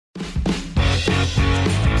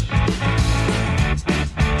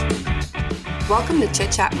Welcome to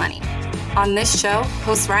Chit Chat Money. On this show,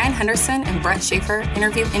 hosts Ryan Henderson and Brett Schaefer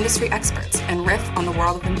interview industry experts and riff on the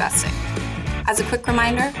world of investing. As a quick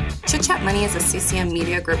reminder, Chit Chat Money is a CCM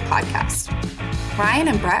Media Group podcast. Ryan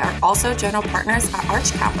and Brett are also general partners at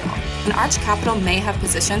Arch Capital, and Arch Capital may have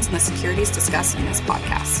positions in the securities discussed in this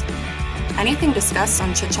podcast. Anything discussed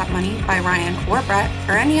on Chit Chat Money by Ryan or Brett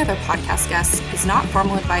or any other podcast guests is not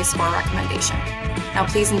formal advice or recommendation. Now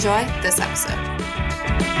please enjoy this episode.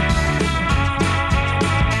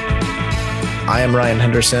 I am Ryan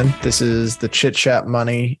Henderson. This is the Chit Chat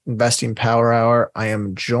Money Investing Power Hour. I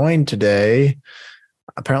am joined today.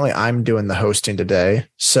 Apparently, I'm doing the hosting today.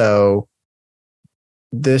 So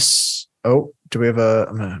do we have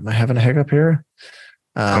am I having a hiccup here?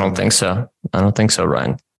 I don't think so.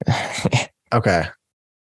 Ryan. Okay.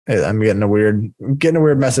 I'm getting a weird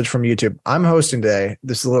message from YouTube. I'm hosting today.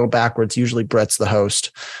 This is a little backwards. Usually Brett's the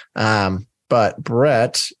host. But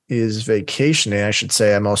Brett is vacationing. I should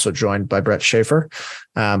say I'm also joined by Brett Schaefer.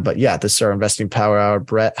 But yeah, this is our Investing Power Hour.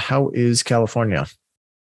 Brett, how is California?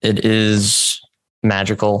 It is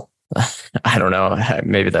magical. I don't know.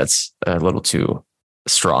 Maybe that's a little too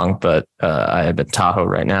strong, but I am in Tahoe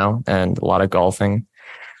right now and a lot of golfing,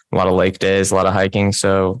 a lot of lake days, a lot of hiking.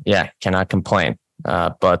 So yeah, cannot complain.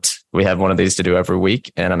 But we have one of these to do every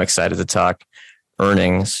week, and I'm excited to talk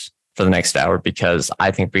earnings for the next hour because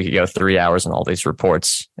I think we could go 3 hours on all these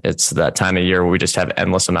reports. It's that time of year where we just have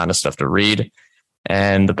endless amount of stuff to read,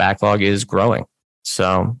 and the backlog is growing.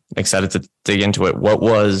 So excited to dig into it.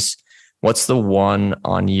 What's the one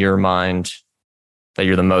on your mind that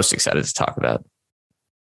you're the most excited to talk about?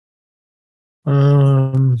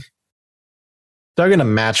 Dug into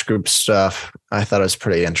Match Group stuff. I thought it was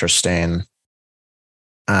pretty interesting.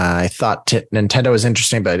 I thought Nintendo was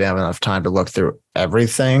interesting, but I didn't have enough time to look through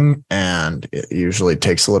everything, and it usually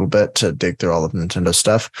takes a little bit to dig through all of Nintendo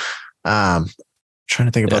stuff. Trying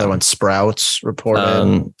to think of other ones. Sprouts reported.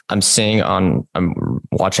 I'm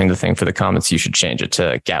watching the thing for the comments. You should change it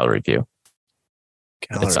to gallery view.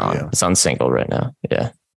 It's on single right now.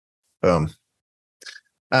 Yeah. Boom.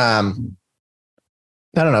 I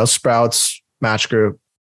don't know. Sprouts, Match Group,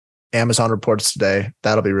 Amazon reports today.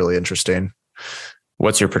 That'll be really interesting.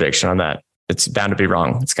 What's your prediction on that? It's bound to be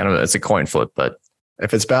wrong. It's a coin flip, but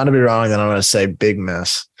if it's bound to be wrong, then I'm going to say big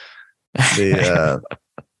miss. No,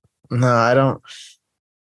 I don't.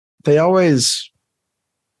 They always,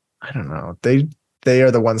 I don't know. They are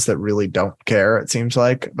the ones that really don't care. It seems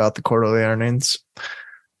like about the quarterly earnings,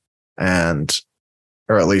 or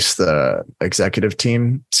at least the executive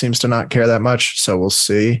team seems to not care that much. So we'll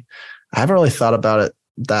see. I haven't really thought about it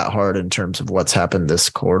that hard in terms of what's happened this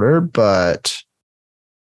quarter, but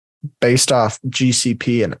based off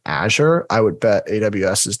GCP and Azure, I would bet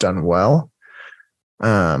AWS has done well,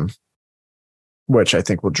 which I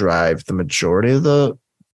think will drive the majority of the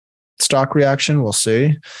stock reaction. We'll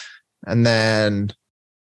see. And then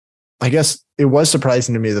I guess it was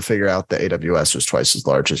surprising to me to figure out that AWS was twice as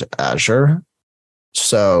large as Azure.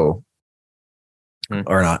 So,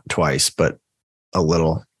 or not twice, but a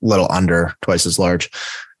little under twice as large.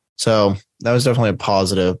 So that was definitely a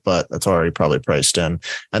positive, but that's already probably priced in.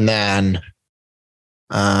 And then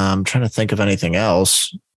I'm trying to think of anything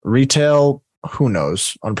else. Retail, who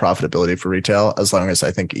knows on profitability for retail? As long as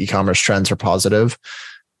I think e-commerce trends are positive,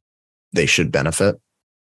 they should benefit.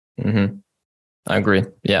 Mm-hmm. I agree.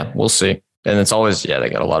 Yeah, we'll see. And it's always, they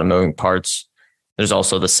got a lot of moving parts. There's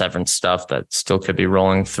also the severance stuff that still could be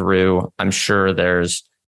rolling through. I'm sure there's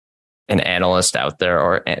an analyst out there,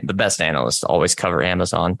 or the best analysts always cover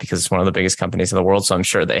Amazon because it's one of the biggest companies in the world. So I'm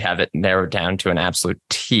sure they have it narrowed down to an absolute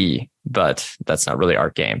T, but that's not really our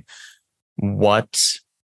game. What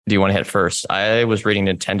do you want to hit first? I was reading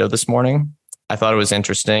Nintendo this morning. I thought it was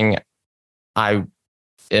interesting. I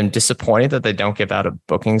am disappointed that they don't give out a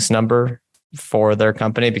bookings number for their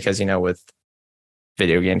company because, with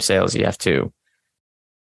video game sales, you have to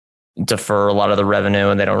defer a lot of the revenue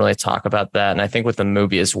and they don't really talk about that. And I think with the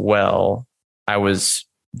movie as well,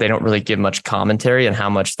 they don't really give much commentary on how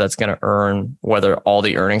much that's going to earn, whether all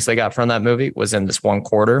the earnings they got from that movie was in this one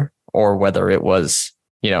quarter or whether it was,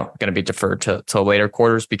 going to be deferred to later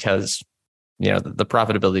quarters because, the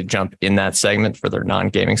profitability jump in that segment for their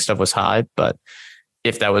non-gaming stuff was high. But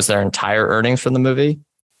if that was their entire earnings from the movie,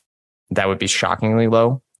 that would be shockingly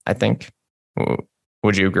low, I think.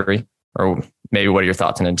 Would you agree? Or maybe what are your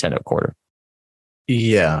thoughts on Nintendo quarter?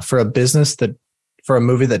 Yeah, for a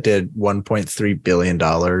movie that did $1.3 billion,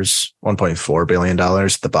 $1.4 billion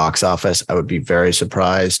at the box office, I would be very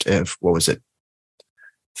surprised if,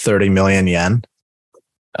 30 million yen?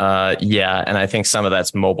 Yeah, and I think some of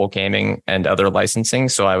that's mobile gaming and other licensing.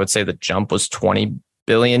 So I would say the jump was 20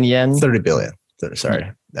 billion yen. 30 billion.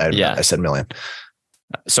 Sorry, Yeah. I said million.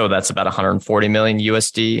 So that's about 140 million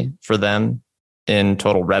USD for them in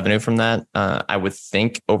total revenue from that. I would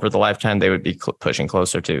think over the lifetime, they would be pushing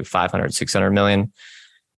closer to 500, 600 million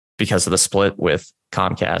because of the split with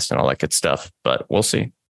Comcast and all that good stuff. But we'll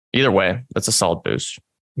see. Either way, that's a solid boost.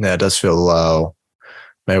 Yeah, it does feel low.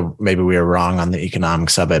 Maybe we were wrong on the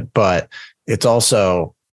economics of it, but it's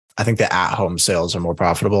also, I think the at-home sales are more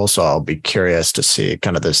profitable. So I'll be curious to see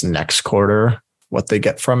kind of this next quarter, what they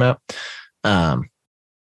get from it.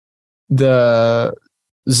 The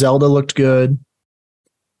Zelda looked good.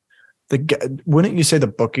 Wouldn't you say the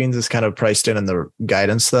bookings is kind of priced in the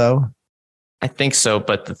guidance though? I think so.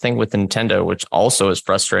 But the thing with Nintendo, which also is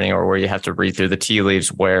frustrating, or where you have to read through the tea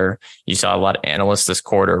leaves, where you saw a lot of analysts this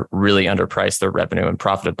quarter really underprice their revenue and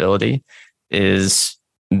profitability, is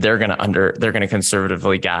they're going to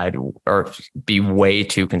conservatively guide or be way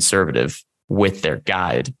too conservative with their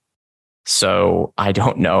guide. So I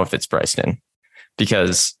don't know if it's priced in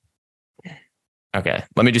because, okay,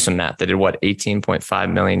 let me do some math. They did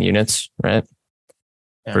 18.5 million units, right?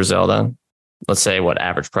 Yeah. For Zelda. Let's say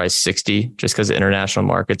average price 60, just because of international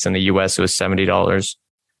markets. In the US, it was $70.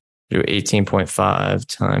 Do 18.5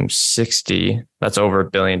 times 60. That's over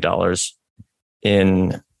 $1 billion or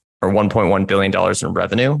 $1.1 billion in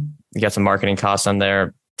revenue. You got some marketing costs on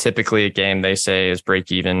there. Typically, a game they say is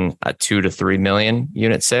break even at 2 to 3 million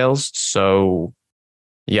unit sales. So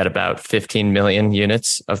you got about 15 million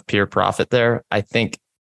units of pure profit there. I think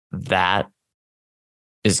that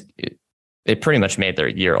it pretty much made their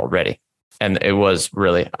year already. And it was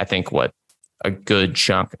really, I think, a good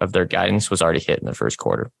chunk of their guidance was already hit in the first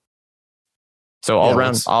quarter. So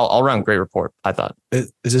all around great report, I thought.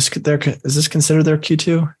 Is this considered their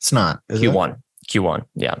Q2? It's not. Q1.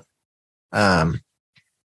 Yeah.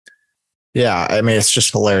 Yeah. I mean, it's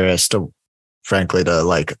just hilarious to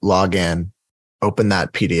log in, open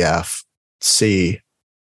that PDF, see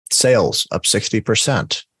sales up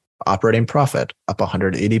 60%, operating profit up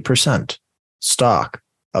 180%, stock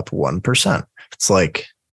up 1%. It's like,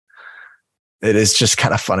 it is just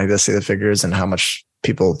kind of funny to see the figures and how much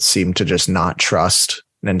people seem to just not trust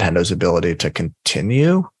Nintendo's ability to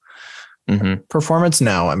continue performance.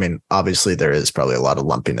 Now, I mean, obviously there is probably a lot of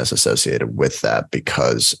lumpiness associated with that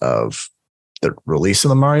because of the release of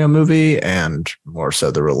the Mario movie and more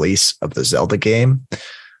so the release of the Zelda game.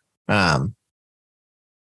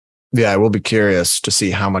 Yeah, I will be curious to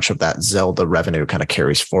see how much of that Zelda revenue kind of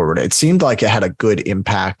carries forward. It seemed like it had a good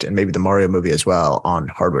impact, and maybe the Mario movie as well, on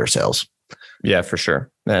hardware sales. Yeah, for sure.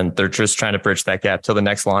 And they're just trying to bridge that gap till the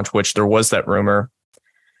next launch, which there was that rumor.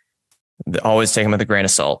 Always take them with a grain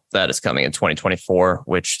of salt. That is coming in 2024,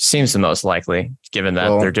 which seems the most likely, given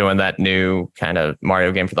that they're doing that new kind of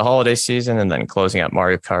Mario game for the holiday season and then closing out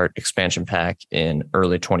Mario Kart expansion pack in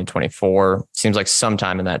early 2024. Seems like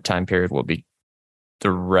sometime in that time period will be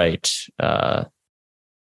the right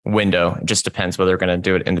window. It just depends whether they're going to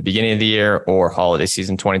do it in the beginning of the year or holiday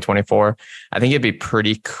season 2024. I think it'd be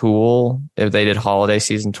pretty cool if they did holiday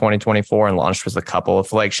season 2024 and launched with a couple of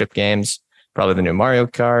flagship games, probably the new Mario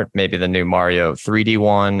Kart, maybe the new Mario 3D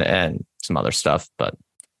one and some other stuff, but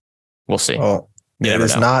we'll see. Well, it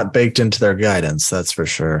is not baked into their guidance. That's for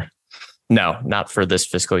sure. No, not for this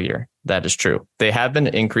fiscal year. That is true. They have been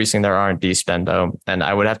increasing their R&D spend though. And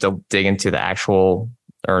I would have to dig into the actual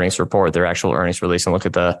earnings report, their actual earnings release, and look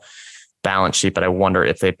at the balance sheet. But I wonder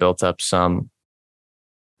if they built up some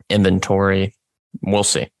inventory. We'll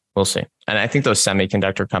see. And I think those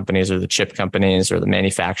semiconductor companies or the chip companies or the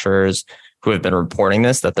manufacturers who have been reporting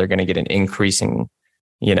this, that they're going to get an increasing,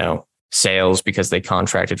 sales because they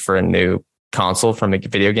contracted for a new console from a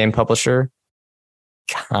video game publisher,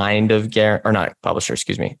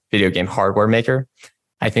 video game hardware maker.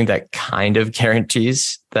 I think that kind of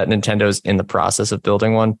guarantees that Nintendo's in the process of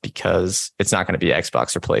building one, because it's not going to be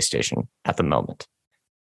Xbox or PlayStation at the moment.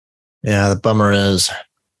 Yeah, the bummer is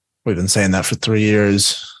we've been saying that for 3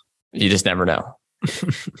 years. You just never know.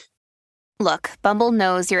 Look, Bumble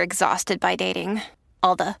knows you're exhausted by dating.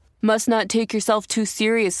 All the must not take yourself too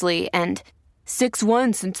seriously and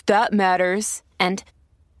 6'1" since that matters. And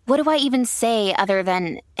what do I even say other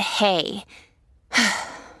than, hey?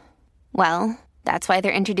 Well, that's why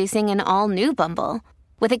they're introducing an all-new Bumble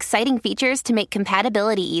with exciting features to make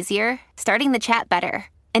compatibility easier, starting the chat better,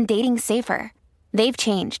 and dating safer. They've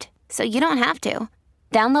changed, so you don't have to.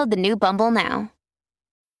 Download the new Bumble now.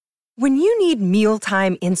 When you need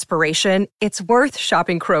mealtime inspiration, it's worth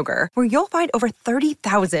shopping Kroger, where you'll find over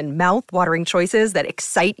 30,000 mouth-watering choices that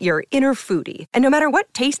excite your inner foodie. And no matter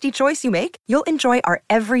what tasty choice you make, you'll enjoy our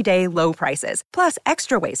everyday low prices, plus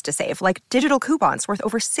extra ways to save, like digital coupons worth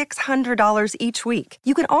over $600 each week.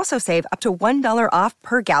 You can also save up to $1 off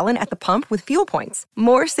per gallon at the pump with fuel points.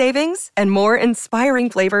 More savings and more inspiring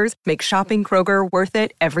flavors make shopping Kroger worth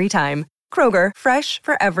it every time. Kroger, fresh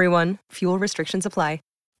for everyone. Fuel restrictions apply.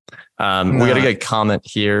 We got a good comment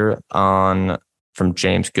here from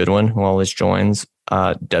James Goodwin, who always joins.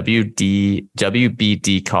 WBD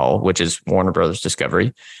call, which is Warner Brothers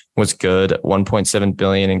Discovery, was good. 1.7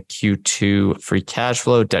 billion in Q2 free cash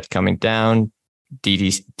flow, debt coming down.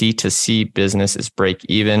 D2C business is break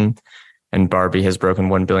even, and Barbie has broken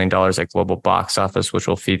 $1 billion at global box office, which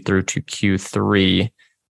will feed through to Q3.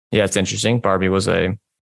 Yeah, it's interesting. Barbie was a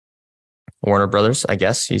Warner Brothers, I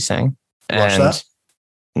guess he's saying. Watch that?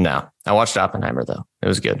 No, I watched Oppenheimer though. It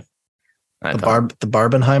was good. The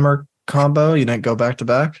Barbenheimer combo. You didn't go back to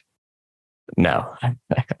back? No,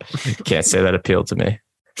 can't say that appealed to me,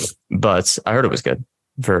 but I heard it was good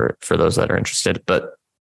for those that are interested. But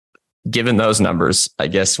given those numbers, I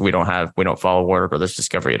guess we don't follow Warner Brothers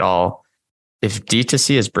Discovery at all. If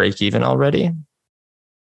D2C is break even already,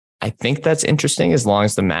 I think that's interesting as long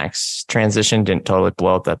as the Max transition didn't totally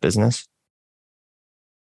blow up that business.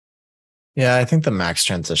 Yeah, I think the Max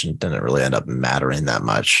transition didn't really end up mattering that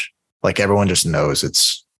much. Like everyone just knows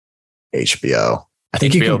it's HBO. I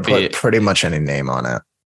think you can put pretty much any name on it.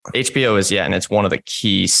 HBO is, and it's one of the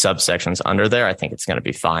key subsections under there. I think it's going to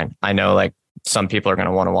be fine. I know like some people are going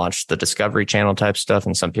to want to watch the Discovery Channel type stuff,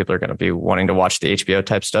 and some people are going to be wanting to watch the HBO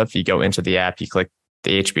type stuff. You go into the app, you click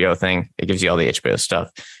the HBO thing, it gives you all the HBO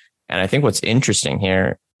stuff. And I think what's interesting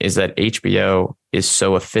here is that HBO is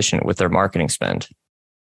so efficient with their marketing spend.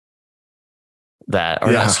 Not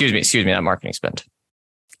marketing spend,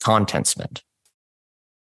 content spend.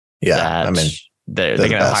 Yeah, I mean, they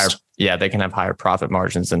can have higher. Yeah, they can have higher profit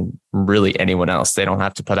margins than really anyone else. They don't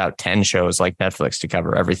have to put out 10 shows like Netflix to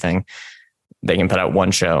cover everything. They can put out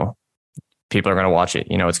one show. People are going to watch it.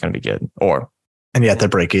 You know, it's going to be good. And yet they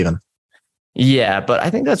break even. Yeah, but I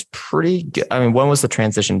think that's pretty good. I mean, when was the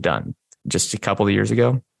transition done? Just a couple of years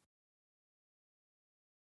ago?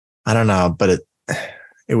 I don't know, but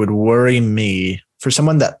it would worry me for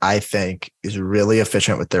someone that I think is really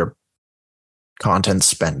efficient with their content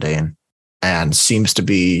spending and seems to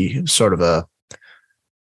be sort of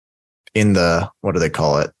in the, what do they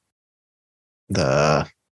call it? The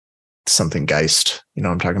something geist, you know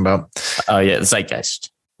what I'm talking about? Oh yeah, the zeitgeist.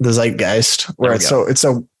 The zeitgeist, where it's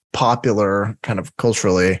so popular kind of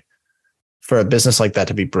culturally. For a business like that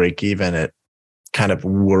to be break even, it kind of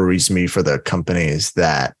worries me for the companies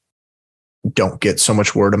that don't get so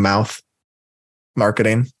much word of mouth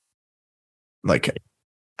marketing. Like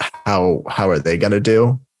how are they going to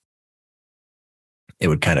do? It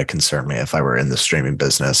would kind of concern me if I were in the streaming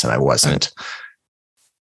business and I wasn't.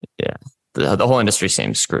 Yeah. The whole industry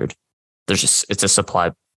seems screwed. It's a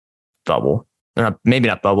supply bubble. Maybe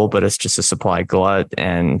not bubble, but it's just a supply glut,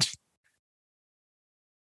 and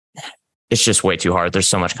it's just way too hard. There's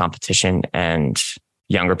so much competition, and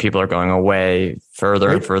younger people are going away further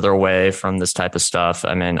and further away from this type of stuff.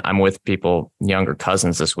 I mean, I'm with younger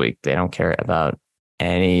cousins this week. They don't care about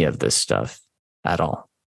any of this stuff at all.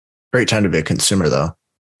 Great time to be a consumer though.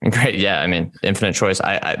 Great. Yeah. I mean, infinite choice.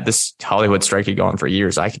 This Hollywood strike could go on for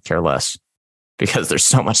years. I could care less because there's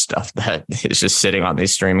so much stuff that is just sitting on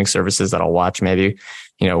these streaming services that I'll watch maybe,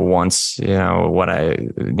 once, when I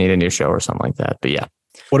need a new show or something like that. But yeah.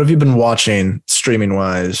 What have you been watching streaming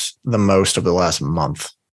wise the most of the last month?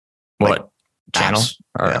 What channel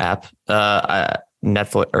or app?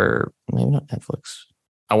 Netflix, or maybe not Netflix.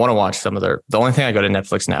 I want to watch some of the only thing I go to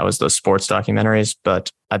Netflix now is those sports documentaries,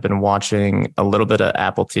 but I've been watching a little bit of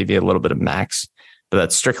Apple TV, a little bit of Max, but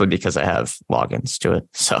that's strictly because I have logins to it.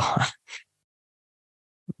 So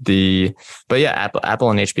Apple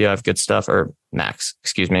and HBO have good stuff, or Max,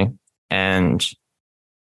 excuse me. And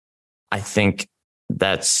I think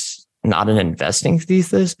that's not an investing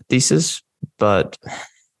thesis, but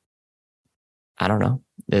I don't know.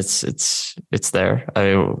 It's there.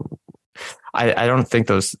 I don't think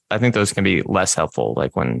I think those can be less helpful.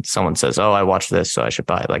 Like when someone says, "Oh, I watch this, so I should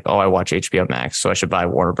buy," like, "Oh, I watch HBO Max, so I should buy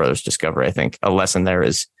Warner Brothers Discovery." I think a lesson there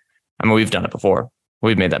is, we've done it before.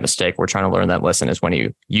 We've made that mistake. We're trying to learn that lesson is when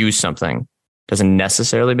you use something, doesn't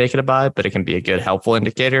necessarily make it a buy, but it can be a good, helpful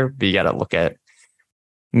indicator. But you got to look at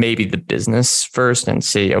maybe the business first and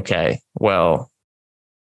see, okay, well,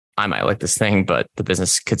 I might like this thing, but the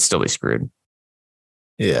business could still be screwed.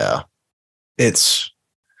 Yeah.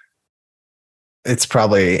 it's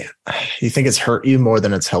probably, you think it's hurt you more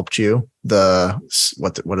than it's helped you.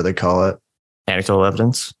 What do they call it? Anecdotal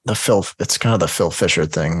evidence. It's kind of the Phil Fisher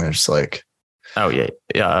thing. There's like, oh yeah.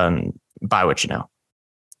 Buy what you know.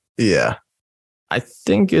 Yeah. I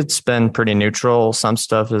think it's been pretty neutral. Some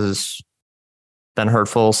stuff has been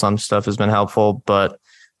hurtful. Some stuff has been helpful, but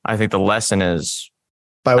I think the lesson is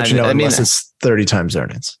buy what you know, unless it's 30 times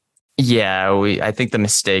earnings. Yeah. I think the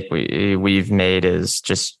mistake we've made is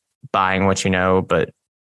just buying what you know, but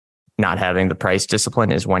not having the price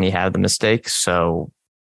discipline is when you have the mistake. So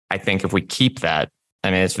I think if we keep that,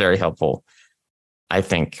 it's very helpful. I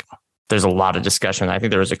think there's a lot of discussion. I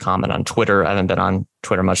think there was a comment on Twitter. I haven't been on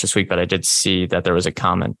Twitter much this week, but I did see that there was a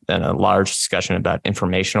comment and a large discussion about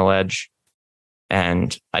informational edge.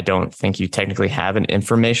 And I don't think you technically have an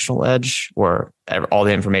informational edge where all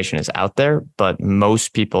the information is out there, but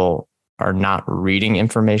most people are not reading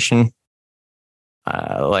information.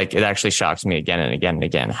 Like it actually shocks me again and again and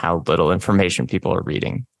again how little information people are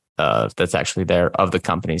reading that's actually there of the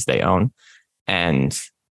companies they own. And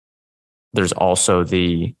there's also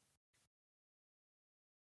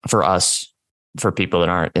for people that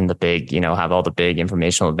aren't in the big, have all the big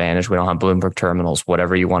informational advantage. We don't have Bloomberg terminals,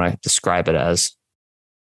 whatever you want to describe it as.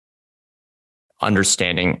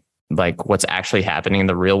 Understanding like what's actually happening in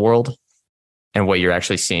the real world and what you're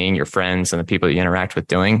actually seeing your friends and the people that you interact with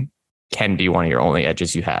doing can be one of your only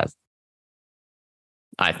edges you have.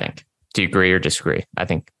 I think. Do you agree or disagree? I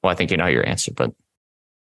think you know your answer, but.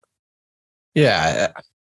 Yeah,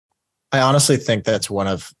 I honestly think that's one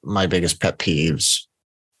of my biggest pet peeves.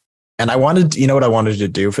 And what I wanted to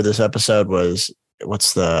do for this episode was,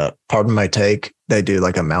 pardon my take, they do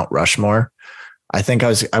like a Mount Rushmore. I think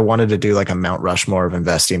I wanted to do like a Mount Rushmore of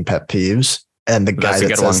investing pet peeves. And the guy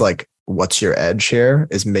that says like, what's your edge here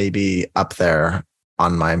is maybe up there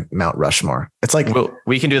on my Mount Rushmore. It's like,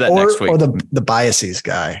 we can do that next week. Or the biases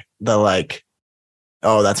guy, the like,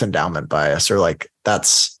 oh, that's endowment bias, or like,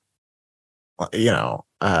 that's,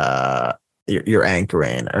 you're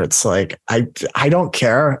anchoring, or it's like, I don't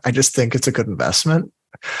care. I just think it's a good investment.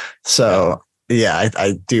 So yeah,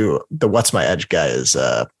 I do. The what's my edge guy is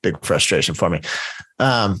a big frustration for me.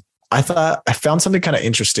 I found something kind of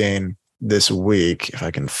interesting this week, if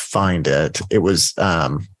I can find it. It was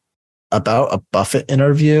about a Buffett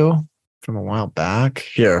interview from a while back.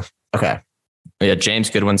 Here. Okay. Yeah. James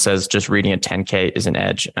Goodwin says just reading a 10K is an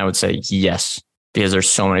edge. I would say yes, because there's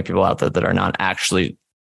so many people out there that are not actually,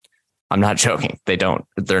 I'm not joking.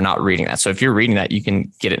 They're not reading that. So if you're reading that, you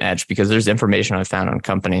can get an edge because there's information I found on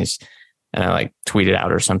companies and I like tweet it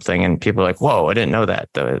out or something. And people are like, whoa, I didn't know that.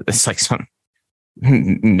 It's like some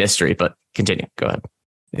mystery, but continue. Go ahead.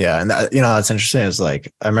 Yeah. And that's interesting is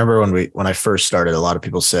like, I remember when I first started, a lot of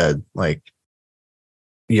people said like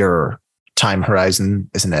your time horizon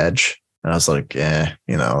is an edge. And I was like,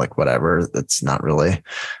 like whatever, that's not really,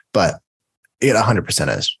 but it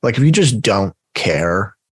 100% is. Like, if you just don't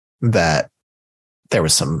care that there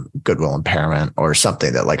was some goodwill impairment or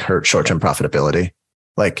something that like hurt short-term profitability,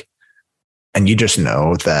 like, and you just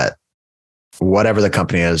know that whatever the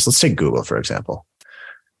company is, let's take Google, for example.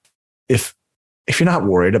 If you're not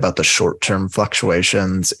worried about the short-term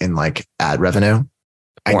fluctuations in like ad revenue,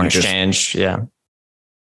 foreign exchange, yeah,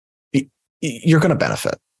 you're going to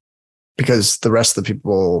benefit because the rest of the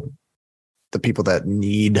people that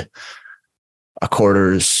need a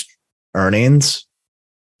quarter's earnings,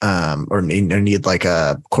 or need like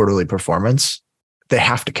a quarterly performance, they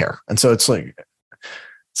have to care. And so it's like,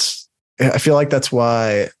 I feel like that's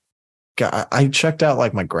why I checked out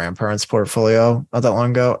like my grandparents' portfolio not that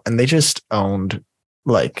long ago, and they just owned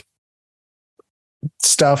like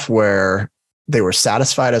stuff where they were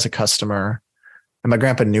satisfied as a customer. And my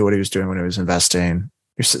grandpa knew what he was doing when he was investing.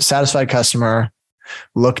 You're satisfied customer,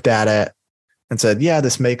 looked at it and said, yeah,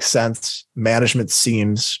 this makes sense. Management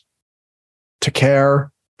seems to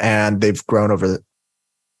care, and they've grown over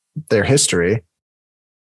their history.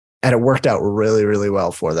 And it worked out really, really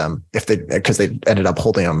well for them because they ended up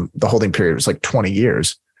holding them. The holding period was like 20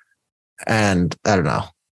 years. And I don't know.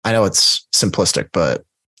 I know it's simplistic, but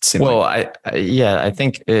I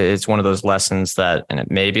think it's one of those lessons that, and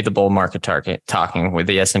it may be the bull market talking with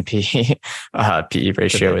the S&P PE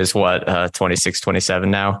ratio is what 26,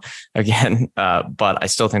 27 now again. But I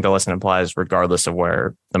still think the lesson applies regardless of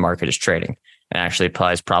where the market is trading, and actually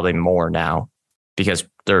applies probably more now because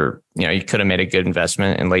you could have made a good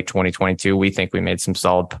investment in late 2022. We think we made some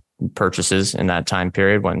solid purchases in that time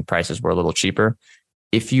period when prices were a little cheaper.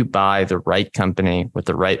 If you buy the right company with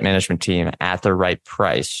the right management team at the right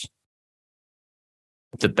price,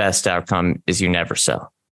 the best outcome is you never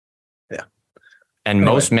sell. Yeah. And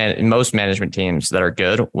most management teams that are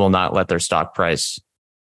good will not let their stock price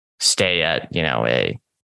stay at, a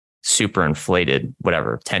super inflated,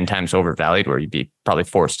 whatever, 10 times overvalued, where you'd be probably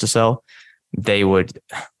forced to sell. They would,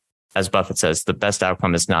 as Buffett says, the best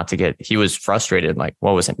outcome is not to get, he was frustrated, like,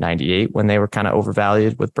 what was it, 98 when they were kind of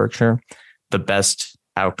overvalued with Berkshire. The best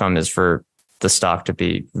outcome is for the stock to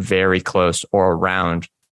be very close or around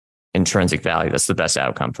intrinsic value. That's the best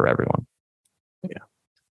outcome for everyone. Yeah.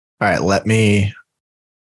 All right. Let me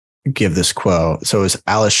give this quote. So it was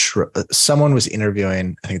Alice, someone was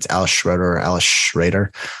interviewing, I think it's Alice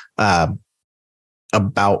Schroeder,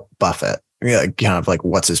 about Buffett, kind of like,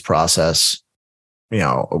 what's his process?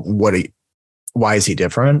 Why is he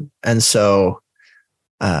different? And so,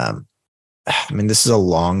 this is a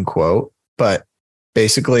long quote, but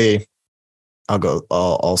basically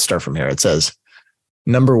I'll start from here. It says,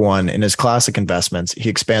 number one, in his classic investments, he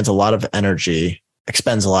expends a lot of energy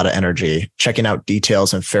checking out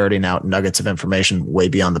details and ferreting out nuggets of information way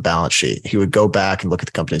beyond the balance sheet. He would go back and look at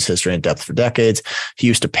the company's history in depth for decades. He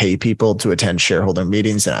used to pay people to attend shareholder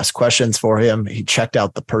meetings and ask questions for him. He checked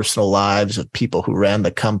out the personal lives of people who ran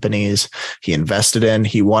the companies he invested in.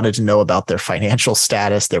 He wanted to know about their financial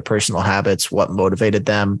status, their personal habits, what motivated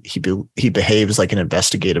them. He behaves like an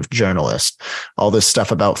investigative journalist. All this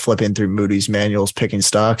stuff about flipping through Moody's manuals, picking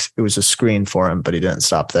stocks, it was a screen for him, but he didn't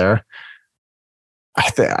stop there. I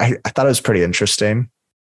thought it was pretty interesting.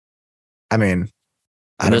 This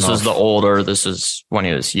is when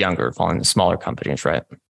he was younger, following the smaller companies, right?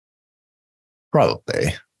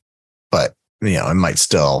 Probably, but it might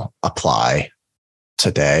still apply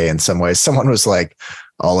today in some ways. Someone was like,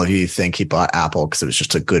 all of you think he bought Apple because it was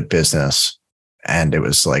just a good business and it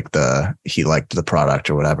was like he liked the product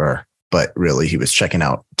or whatever, but really he was checking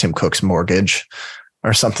out Tim Cook's mortgage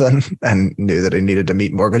or something and knew that he needed to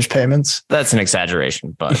meet mortgage payments. That's an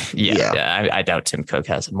exaggeration, but yeah. I doubt Tim Cook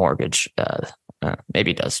has a mortgage. Maybe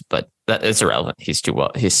he does, but it's irrelevant. He's too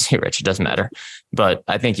rich. It doesn't matter. But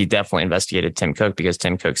I think he definitely investigated Tim Cook because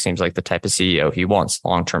Tim Cook seems like the type of CEO he wants: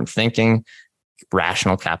 long-term thinking,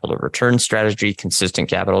 rational capital return strategy, consistent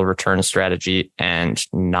capital return strategy, and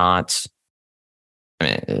not,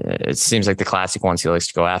 it seems like the classic ones he likes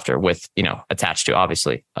to go after with, attached to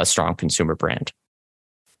obviously a strong consumer brand.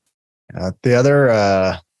 The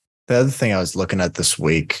other thing I was looking at this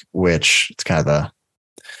week, which it's kind of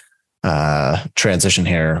the transition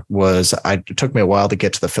here, was it took me a while to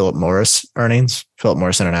get to the Philip Morris earnings, Philip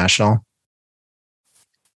Morris International.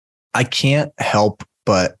 I can't help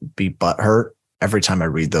but be butthurt every time I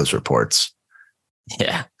read those reports.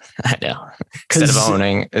 Yeah, I know.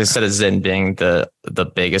 Instead of Zinn being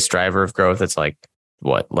the biggest driver of growth, it's like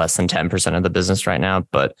less than 10% of the business right now,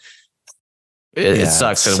 but it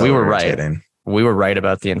sucks because we were irritating. Right. We were right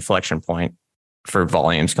about the inflection point for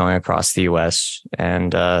volumes going across the US,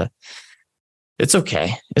 and it's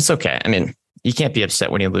okay. It's okay. You can't be upset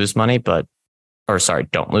when you lose money, don't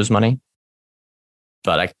lose money.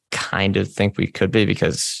 But I kind of think we could be,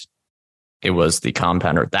 because it was the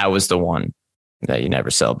compounder. That was the one that you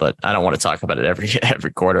never sell, but I don't want to talk about it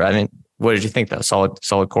every quarter. What did you think though?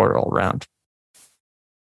 Solid quarter all around.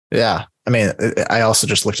 Yeah. I also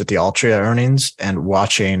just looked at the Altria earnings, and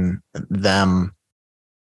watching them,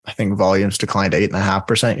 I think volumes declined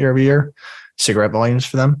 8.5% year over year, cigarette volumes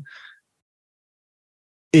for them.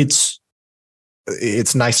 It's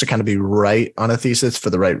nice to kind of be right on a thesis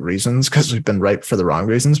for the right reasons, because we've been right for the wrong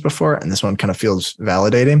reasons before. And this one kind of feels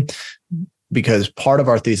validating, because part of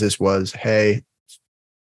our thesis was, hey,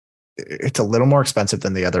 it's a little more expensive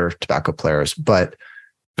than the other tobacco players, but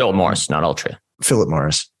Philip Morris, not Altria. Philip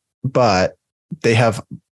Morris. But they have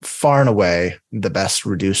far and away the best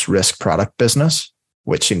reduced risk product business,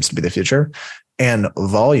 which seems to be the future. And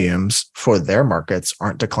volumes for their markets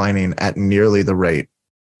aren't declining at nearly the rate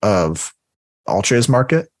of Altria's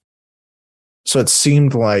market. So it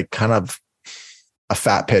seemed like kind of a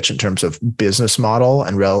fat pitch in terms of business model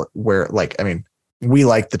and we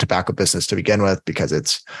like the tobacco business to begin with because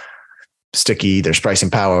it's sticky, there's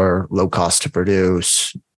pricing power, low cost to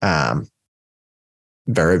produce,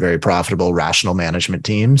 very, very profitable, rational management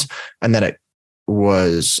teams. And then it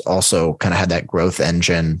was also kind of had that growth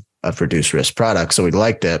engine of reduced risk products. So we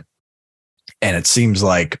liked it. And it seems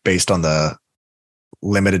like, based on the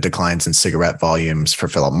limited declines in cigarette volumes for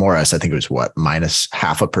Philip Morris, I think it was minus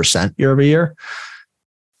 0.5% year over year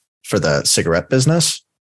for the cigarette business.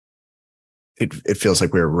 It feels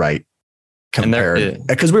like we were right compared,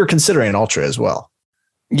 because we were considering Altria as well.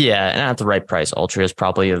 Yeah. And at the right price, Altria is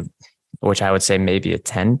probably which I would say maybe a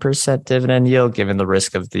 10% dividend yield, given the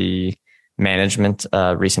risk of the management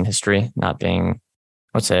recent history not being,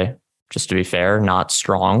 I would say, just to be fair, not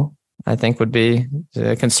strong. I think would be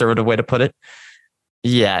a conservative way to put it.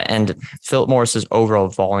 Yeah. And Philip Morris's overall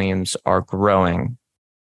volumes are growing.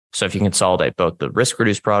 So if you consolidate both the risk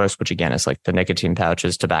reduced products, which again is like the nicotine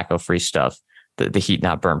pouches, tobacco free stuff, the heat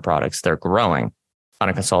not burn products, they're growing on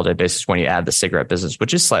a consolidated basis when you add the cigarette business,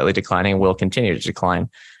 which is slightly declining and will continue to decline.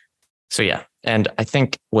 So yeah. And I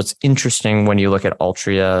think what's interesting when you look at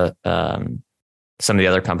Altria, some of the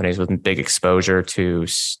other companies with big exposure to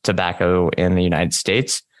tobacco in the United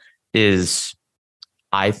States is,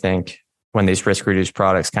 I think, when these risk reduced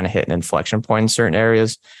products kind of hit an inflection point in certain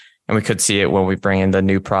areas, and we could see it when we bring in the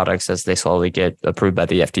new products as they slowly get approved by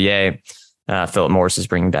the FDA. Philip Morris is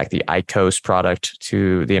bringing back the IQOS product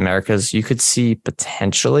to the Americas. You could see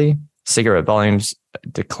potentially cigarette volumes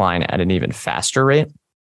decline at an even faster rate.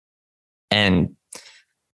 And,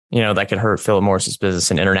 that could hurt Philip Morris's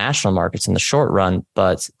business in international markets in the short run,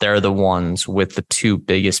 but they're the ones with the two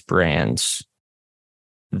biggest brands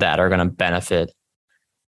that are going to benefit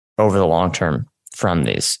over the long term from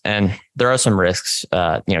these. And there are some risks.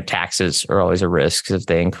 Taxes are always a risk if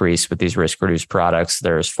they increase with these risk reduced products.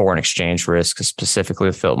 There's foreign exchange risk, specifically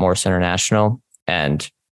with Philip Morris International, and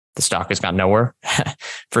the stock has gone nowhere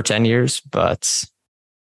for 10 years, but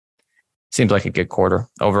seems like a good quarter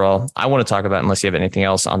overall. I want to talk about, unless you have anything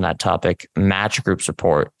else on that topic, Match Group's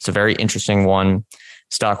report. It's a very interesting one.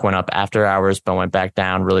 Stock went up after hours, but went back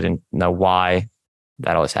down. Really didn't know why.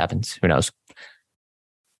 That always happens. Who knows?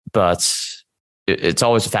 But it's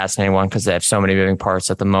always a fascinating one because they have so many moving parts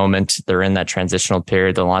at the moment. They're in that transitional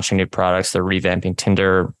period. They're launching new products. They're revamping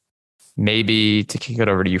Tinder. Maybe to kick it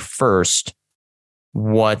over to you first,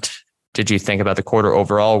 what did you think about the quarter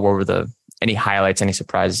overall? What were any highlights, any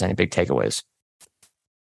surprises, any big takeaways?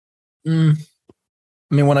 I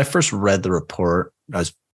mean, when I first read the report, I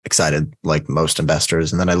was excited like most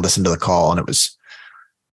investors. And then I listened to the call and I was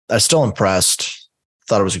still impressed.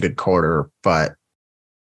 Thought it was a good quarter, but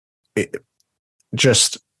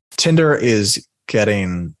Tinder is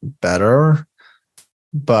getting better,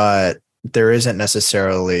 but there isn't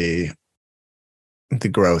necessarily the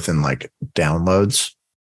growth in like downloads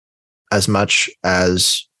as much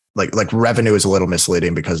as like revenue is a little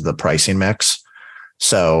misleading because of the pricing mix.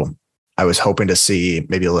 So I was hoping to see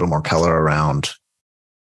maybe a little more color around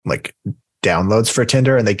like downloads for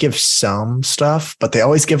Tinder, and they give some stuff, but they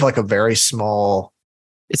always give like a very small.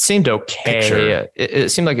 It seemed okay. It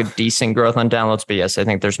seemed like a decent growth on downloads, but yes, I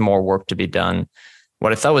think there's more work to be done.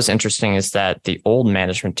 What I thought was interesting is that the old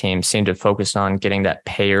management team seemed to focus on getting that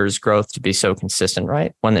payers growth to be so consistent,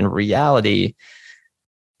 right? When in reality,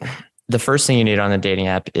 the first thing you need on the dating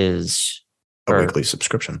app is a weekly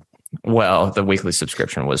subscription. Well, the weekly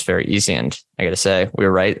subscription was very easy, and I got to say we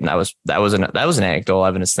were right, and that was an anecdotal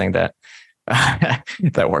evidence thing that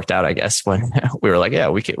that worked out, I guess, when we were like, yeah,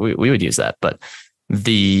 we would use that, but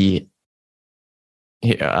what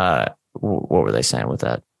were they saying with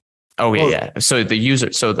that? Oh yeah. So the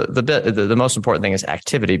user, so the most important thing is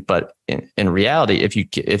activity, but in reality, if you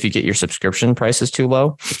get your subscription prices too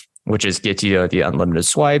low, which is get you the unlimited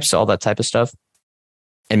swipes, all that type of stuff,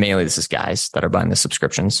 and mainly this is guys that are buying the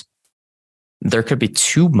subscriptions, there could be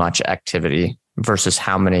too much activity versus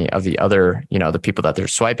how many of the other, the people that they're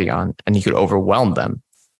swiping on, and you could overwhelm them.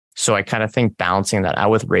 So I kind of think balancing that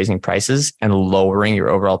out with raising prices and lowering your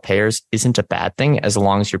overall payers isn't a bad thing, as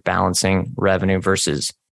long as you're balancing revenue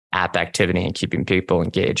versus app activity and keeping people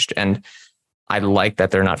engaged. And I like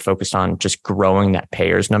that they're not focused on just growing that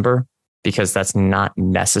payers number, because that's not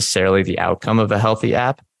necessarily the outcome of a healthy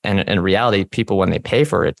app. And in reality, people, when they pay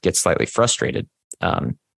for it, get slightly frustrated.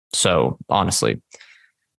 So honestly,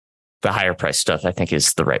 the higher price stuff, I think,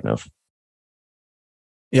 is the right move.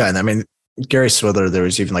 Yeah. And I mean, Gary Swither, there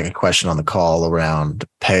was even like a question on the call around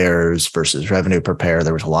payers versus revenue per payer.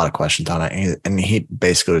 There was a lot of questions on it. And he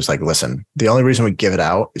basically was like, listen, the only reason we give it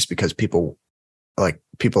out is because people like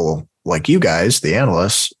you guys, the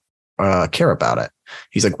analysts, care about it.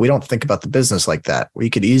 He's like, we don't think about the business like that. We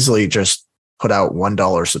could easily just put out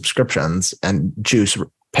 $1 subscriptions and juice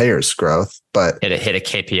payers growth, but hit a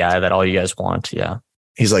KPI that all you guys want. Yeah.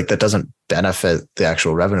 He's like, that doesn't benefit the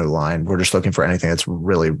actual revenue line. We're just looking for anything that's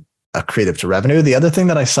really accretive to revenue. The other thing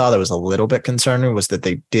that I saw that was a little bit concerning was that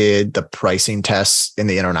they did the pricing tests in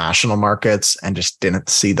the international markets and just didn't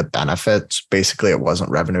see the benefits. Basically, it wasn't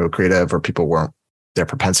revenue accretive, or their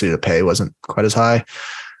propensity to pay wasn't quite as high.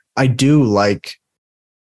 I do like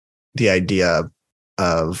the idea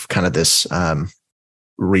of kind of this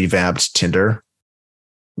revamped Tinder,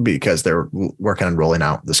 because they're working on rolling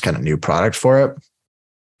out this kind of new product for it.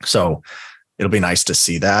 So it'll be nice to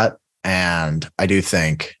see that. And I do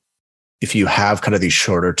think if you have kind of these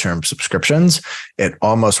shorter term subscriptions, it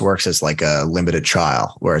almost works as like a limited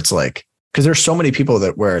trial where it's like, because there's so many people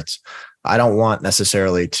that where it's, I don't want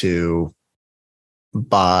necessarily to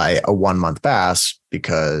buy a 1 month pass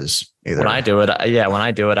because when I do it, I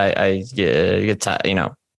get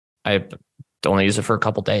I only use it for a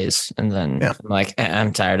couple days and then I'm like,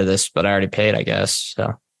 I'm tired of this, but I already paid, I guess.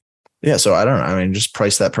 So yeah, so I don't know. I mean, just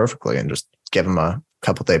price that perfectly and just give them a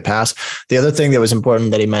couple day pass. The other thing that was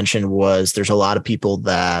important that he mentioned was there's a lot of people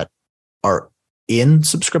that are in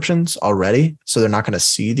subscriptions already, so they're not going to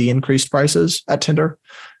see the increased prices at Tinder.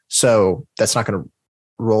 So that's not going to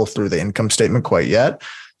roll through the income statement quite yet.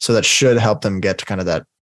 So that should help them get to kind of that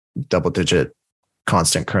double-digit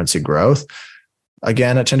constant currency growth.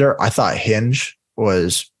 Again, at Tinder, I thought Hinge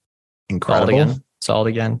was incredible. Solid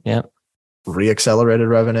again. Yeah. Re-accelerated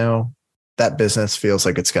revenue. That business feels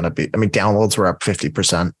like it's going to be, I mean, downloads were up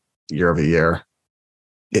 50% year over year.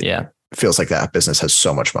 It feels like that business has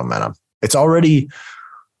so much momentum. It's already,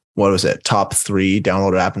 what was it? Top 3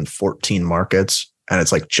 downloaded app in 14 markets. And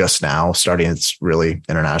it's like just now starting its really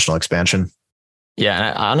international expansion. Yeah. And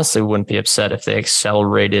I honestly wouldn't be upset if they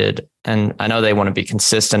accelerated, and I know they want to be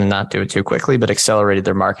consistent and not do it too quickly, but accelerated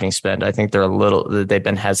their marketing spend. I think they've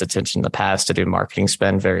been hesitant in the past to do marketing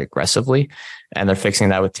spend very aggressively, and they're fixing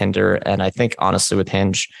that with Tinder. And I think honestly with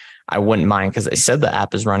Hinge, I wouldn't mind, because they said the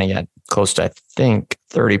app is running at close to, I think,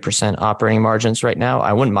 30% operating margins right now.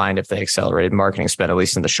 I wouldn't mind if they accelerated marketing spend, at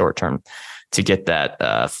least in the short term, to get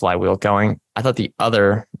that flywheel going. I thought the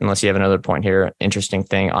other, unless you have another point here, interesting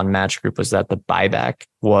thing on Match Group was that the buyback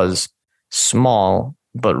was small,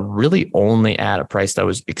 but really only at a price that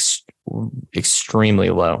was extremely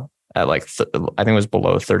low at like, I think it was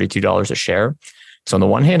below $32 a share. So on the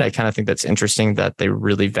one hand, I kind of think that's interesting that they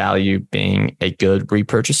really value being a good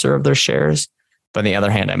repurchaser of their shares. But on the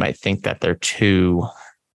other hand, I might think that they're too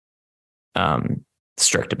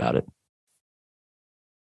strict about it.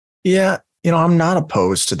 Yeah. I'm not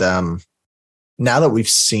opposed to them. Now that we've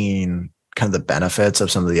seen kind of the benefits of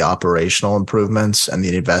some of the operational improvements and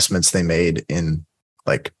the investments they made in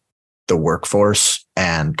like the workforce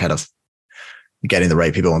and kind of getting the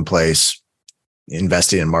right people in place,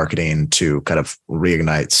 investing in marketing to kind of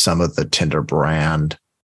reignite some of the Tinder brand,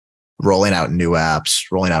 rolling out new apps,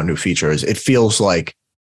 rolling out new features. It feels like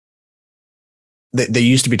they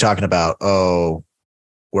used to be talking about,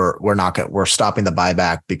 we're stopping the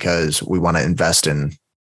buyback because we want to invest in,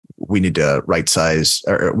 we need to right size,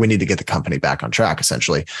 or we need to get the company back on track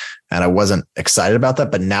essentially. And I wasn't excited about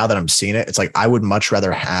that. But now that I'm seeing it, it's like, I would much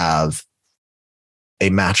rather have a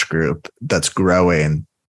Match Group that's growing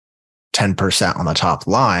 10% on the top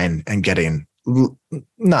line and getting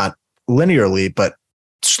not linearly, but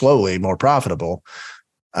slowly more profitable.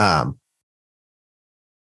 And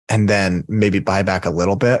then maybe buy back a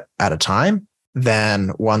little bit at a time than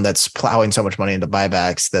one that's plowing so much money into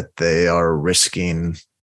buybacks that they are risking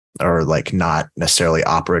or like not necessarily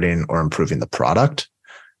operating or improving the product.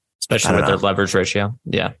 Especially with their leverage ratio.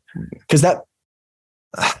 Yeah. Because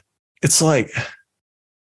it's like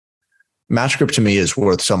Match Group to me is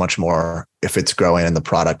worth so much more if it's growing and the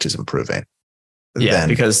product is improving. Yeah,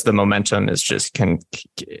 because the momentum is just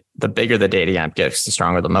the bigger the dating app gets, the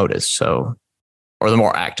stronger the moat is. So, or the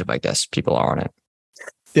more active, I guess, people are on it.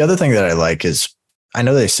 The other thing that I like is, I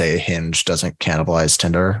know they say Hinge doesn't cannibalize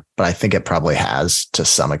Tinder, but I think it probably has to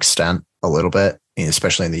some extent a little bit,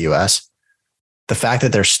 especially in the US. The fact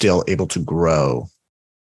that they're still able to grow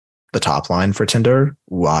the top line for Tinder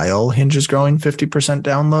while Hinge is growing 50%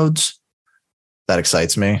 downloads, that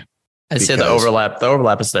excites me. I'd say the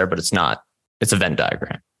overlap is there, but it's not. It's a Venn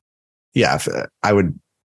diagram. Yeah, I would,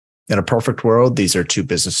 in a perfect world, these are two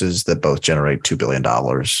businesses that both generate $2 billion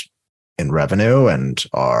in revenue and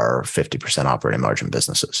are 50% operating margin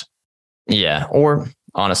businesses. Yeah, or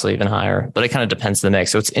honestly, even higher. But it kind of depends on the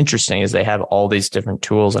mix. So what's interesting is they have all these different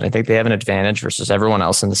tools, and I think they have an advantage versus everyone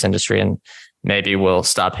else in this industry. And maybe we'll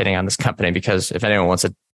stop hitting on this company, because if anyone wants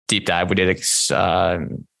a deep dive, we did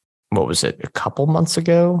what was it, a couple months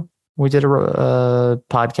ago? We did a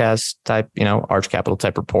podcast type, Arch Capital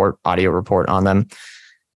type audio report on them.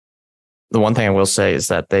 The one thing I will say is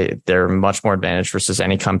that they're much more advantaged versus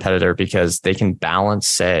any competitor, because they can balance,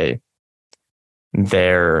 say,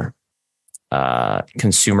 their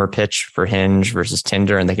consumer pitch for Hinge versus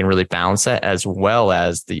Tinder, and they can really balance that, as well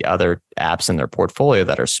as the other apps in their portfolio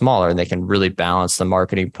that are smaller, and they can really balance the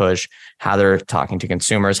marketing push, how they're talking to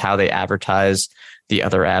consumers, how they advertise the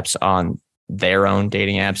other apps on their own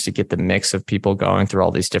dating apps to get the mix of people going through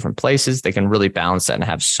all these different places. They can really balance that and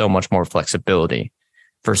have so much more flexibility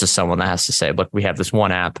versus someone that has to say, look, we have this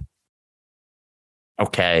one app.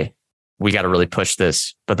 Okay, we got to really push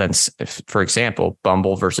this. But then, for example,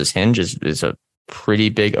 Bumble versus Hinge is a pretty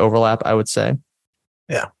big overlap, I would say.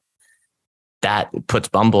 Yeah. That puts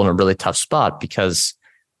Bumble in a really tough spot because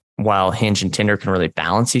while Hinge and Tinder can really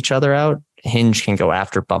balance each other out, Hinge can go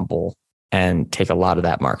after Bumble and take a lot of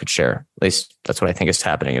that market share. At least that's what I think is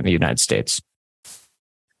happening in the United States.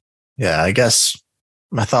 Yeah, I guess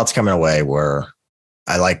my thoughts coming away were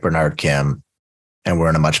I like Bernard Kim and we're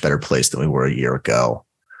in a much better place than we were a year ago.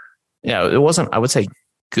 Yeah, it wasn't, I would say,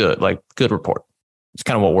 good report. It's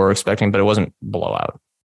kind of what we're expecting, but it wasn't blowout.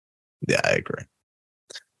 Yeah, I agree.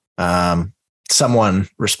 Someone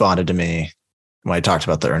responded to me when I talked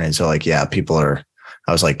about the earnings. They're like, yeah,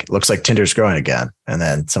 I was like, looks like Tinder's growing again. And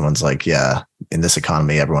then someone's like, yeah, in this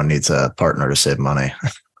economy, everyone needs a partner to save money.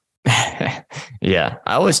 Yeah.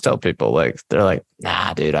 I always tell people they're like,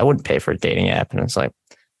 nah, dude, I wouldn't pay for a dating app. And it's like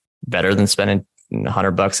better than spending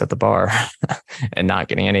 $100 at the bar and not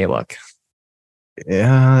getting any luck.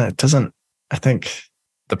 Yeah, it doesn't, I think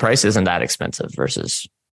the price isn't that expensive versus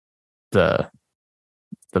the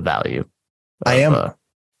value. I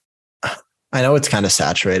know it's kind of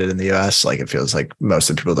saturated in the US. Like it feels like most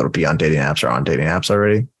of the people that will be on dating apps are on dating apps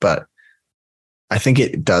already, but I think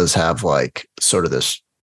it does have like sort of this,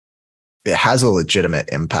 it has a legitimate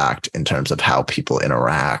impact in terms of how people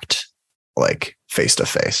interact like face to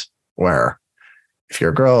face, where if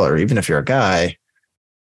you're a girl or even if you're a guy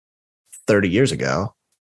 30 years ago,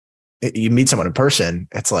 you meet someone in person,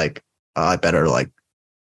 it's like, I better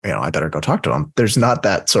go talk to them. There's not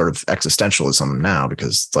that sort of existentialism now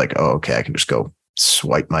because it's like, oh, okay, I can just go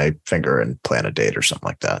swipe my finger and plan a date or something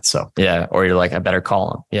like that. So yeah, or you're like, I better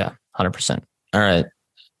call them. Yeah, 100%. All right.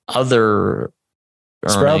 Other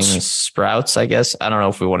Sprouts, I guess. I don't know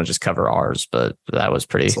if we want to just cover ours, but that was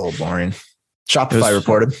pretty. It's a little boring. Shopify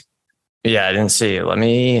reported. Yeah, I didn't see it. Let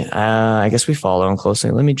me. I guess we follow them closely.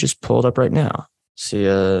 Let me just pull it up right now. See.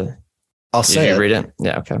 I'll say it. Read it.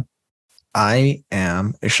 Yeah. Okay. I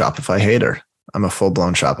am a Shopify hater. I'm a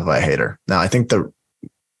full-blown Shopify hater. Now, I think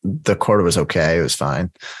the quarter was okay. It was fine.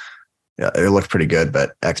 Yeah, it looked pretty good,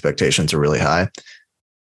 but expectations are really high.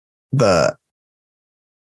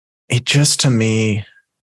 It just, to me,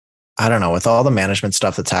 I don't know, with all the management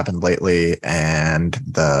stuff that's happened lately and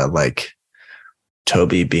the like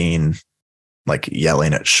Toby being like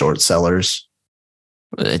yelling at short sellers.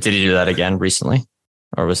 Did he do that again recently?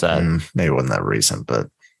 Or was that? Maybe it wasn't that recent, but.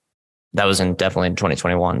 That was definitely in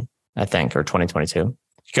 2021, I think, or 2022.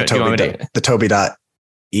 The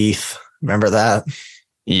Toby.eth. Remember that?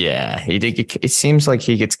 Yeah, he did. It seems like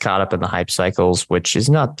he gets caught up in the hype cycles, which is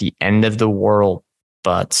not the end of the world.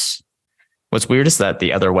 But what's weird is that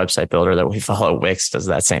the other website builder that we follow, Wix, does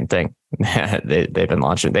that same thing. They've been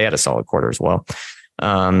launching. They had a solid quarter as well.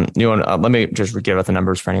 New one. Let me just give out the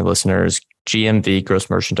numbers for any listeners. GMV, gross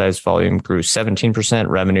merchandise volume, grew 17%.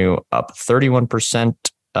 Revenue up 31%.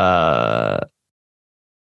 Let's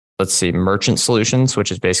see, merchant solutions,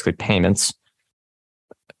 which is basically payments,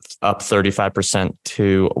 up 35%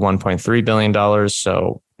 to $1.3 billion.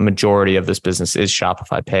 So majority of this business is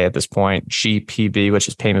Shopify Pay at this point. GPV, which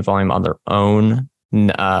is payment volume on their own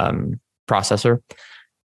processor,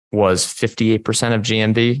 was 58% of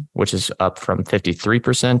GMV, which is up from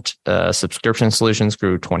 53%. Subscription solutions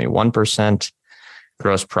grew 21%.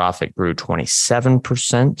 Gross profit grew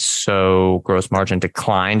 27%. So gross margin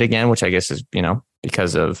declined again, which I guess is,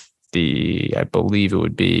 because of I believe it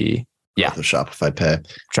would be, the Shopify Pay.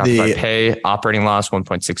 Shopify Pay operating loss,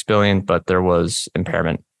 1.6 billion, but there was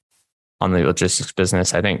impairment on the logistics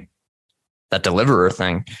business. I think that Deliverr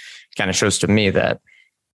thing kind of shows to me that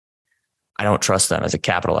I don't trust them as a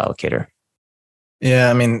capital allocator. Yeah.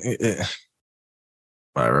 I mean,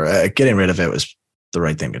 whatever. Getting rid of it was the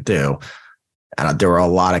right thing to do. And there were a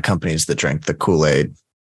lot of companies that drank the Kool-Aid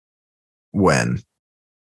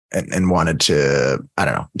and wanted to, I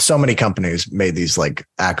don't know. So many companies made these like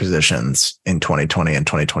acquisitions in 2020 and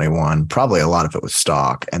 2021. Probably a lot of it was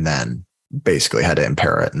stock, and then basically had to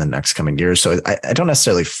impair it in the next coming years. So I don't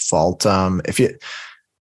necessarily fault them. If you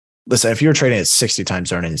were trading at 60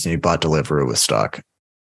 times earnings and you bought Deliveroo with stock,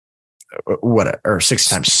 or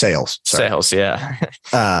 60 times sales. Sorry. Sales, yeah.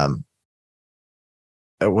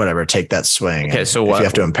 Whatever, take that swing. Okay, so if you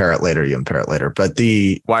have to impair it later, you impair it later. But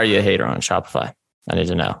why are you a hater on Shopify? I need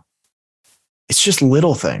to know. It's just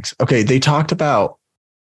little things. Okay, they talked about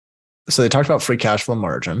free cash flow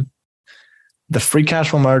margin. The free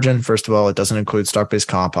cash flow margin, first of all, it doesn't include stock-based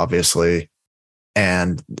comp, obviously,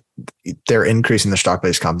 and they're increasing the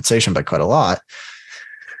stock-based compensation by quite a lot.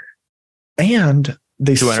 And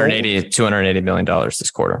they $280 million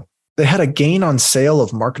this quarter. They had a gain on sale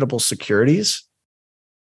of marketable securities,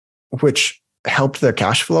 which helped their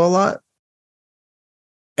cash flow a lot.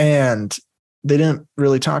 And they didn't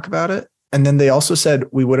really talk about it. And then they also said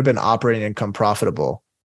we would have been operating income profitable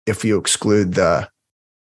if you exclude the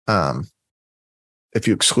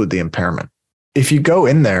impairment. If you go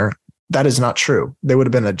in there, that is not true. They would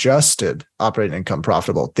have been adjusted operating income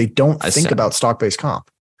profitable. They don't think about stock-based comp.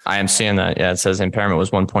 I am seeing that. Yeah, it says impairment was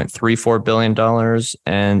 $1.34 billion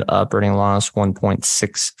and operating loss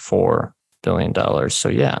 $1.64 billion. So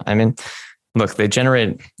yeah, I mean, look, they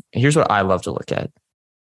generate. Here's what I love to look at,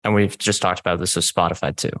 and we've just talked about this with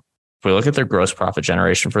Spotify too. If we look at their gross profit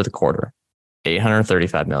generation for the quarter,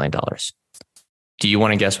 $835 million. Do you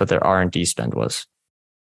want to guess what their R&D spend was?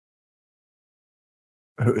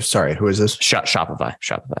 Who is this? Shopify.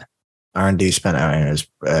 R&D spend,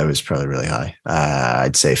 it was probably really high.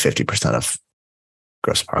 I'd say 50% of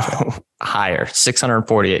gross profit. Higher,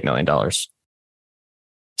 $648 million.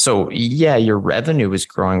 So yeah, your revenue is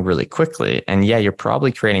growing really quickly. And yeah, you're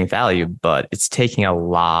probably creating value, but it's taking a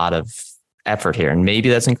lot of effort here. And maybe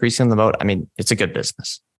that's increasing the moat. I mean, it's a good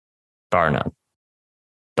business, bar none.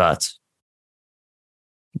 But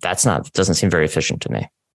doesn't seem very efficient to me.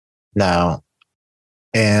 No.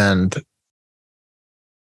 And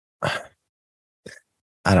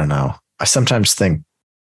I don't know. I sometimes think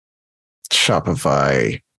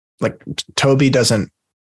Shopify, like Toby doesn't,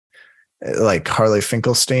 like Harley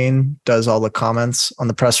Finkelstein does all the comments on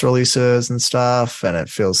the press releases and stuff. And it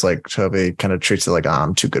feels like Toby kind of treats it like,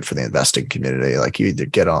 I'm too good for the investing community. Like you either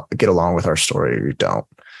get along with our story or you don't.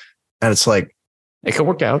 And it's like, it could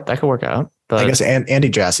work out. That could work out. But I guess Andy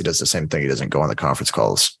Jassy does the same thing. He doesn't go on the conference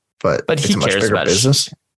calls, but he cares about business.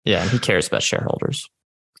 Yeah. He cares about shareholders,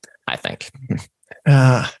 I think.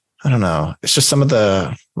 I don't know. It's just some of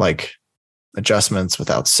the like adjustments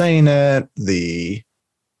without saying it, the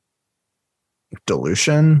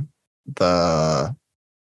dilution, the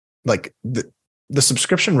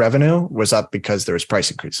subscription revenue was up because there was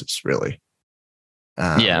price increases really.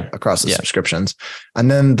 Across the subscriptions.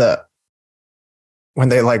 And then when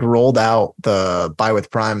they like rolled out the buy with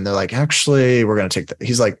Prime, they're like, actually, we're going to take that.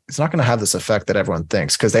 He's like, it's not going to have this effect that everyone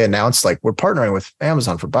thinks, because they announced like we're partnering with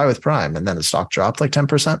Amazon for buy with Prime. And then the stock dropped like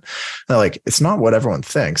 10%. They're like, it's not what everyone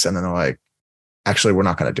thinks. And then they're like, actually, we're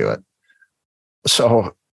not going to do it.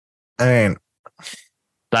 So, I mean,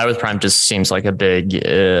 buy with Prime just seems like a big,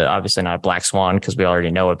 obviously not a black swan because we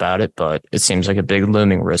already know about it, but it seems like a big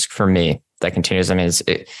looming risk for me that continues. I mean, it's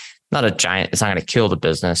not a giant, it's not going to kill the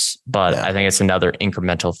business, but I think it's another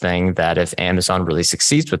incremental thing that if Amazon really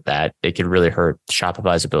succeeds with that, it could really hurt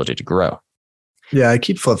Shopify's ability to grow. Yeah, I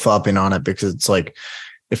keep flip-flopping on it because it's like,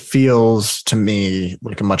 it feels to me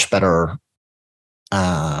like a much better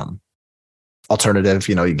alternative.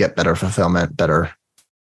 You know, you get better fulfillment, better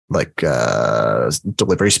like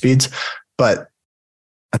delivery speeds. But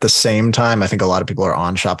at the same time, I think a lot of people are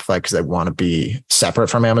on Shopify because they want to be separate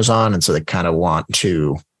from Amazon. And so they kind of want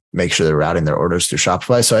to make sure they're routing their orders through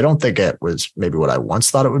Shopify. So I don't think it was maybe what I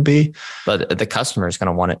once thought it would be. But the customer is going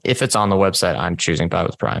to want it. If it's on the website, I'm choosing buy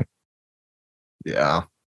with Prime. Yeah.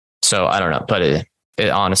 So I don't know. But it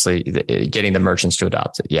honestly, getting the merchants to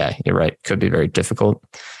adopt it. Yeah, you're right. Could be very difficult.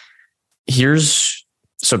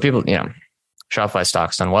 So people, Shopify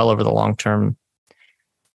stock's done well over the long term.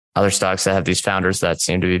 Other stocks that have these founders that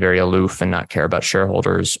seem to be very aloof and not care about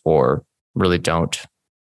shareholders, or really don't,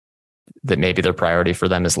 that maybe their priority for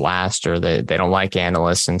them is last, or they don't like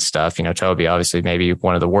analysts and stuff. Toby, obviously maybe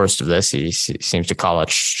one of the worst of this. He seems to call out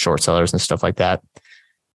short sellers and stuff like that.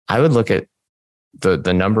 I would look at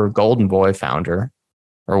the number Golden Boy founder,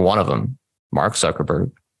 or one of them, Mark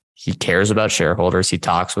Zuckerberg. He cares about shareholders. He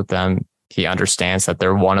talks with them. He understands that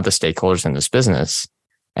they're one of the stakeholders in this business.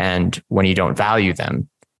 And when you don't value them,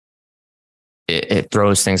 it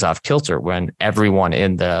throws things off kilter when everyone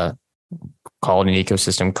in the, call it an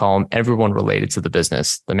ecosystem, call them everyone related to the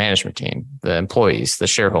business, the management team, the employees, the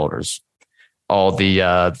shareholders, all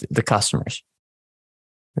the customers,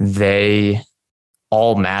 they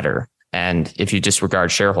all matter. And if you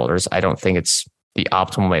disregard shareholders, I don't think it's the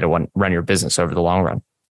optimal way to run your business over the long run.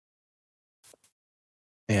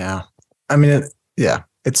 Yeah. I mean,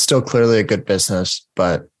 it's still clearly a good business,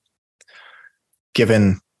 but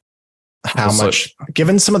given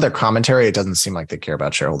some of their commentary, it doesn't seem like they care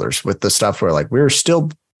about shareholders with the stuff where like, we're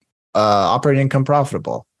still operating income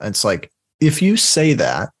profitable. And it's like, if you say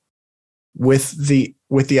that with the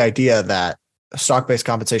idea that stock-based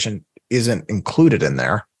compensation isn't included in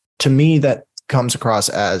there, to me, that comes across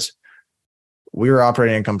as we're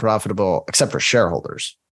operating income profitable, except for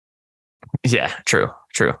shareholders. Yeah, true.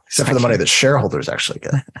 Except for the money that shareholders actually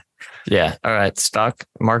get. Yeah. All right. Stock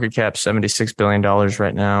market cap, $76 billion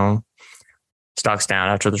right now. Stock's down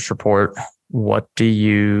after this report. What do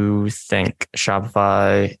you think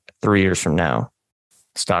Shopify 3 years from now?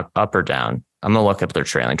 Stock up or down? I'm going to look up their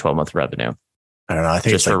trailing 12-month revenue. I don't know. I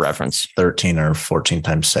think just it's for like reference, 13 or 14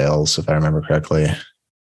 times sales, if I remember correctly.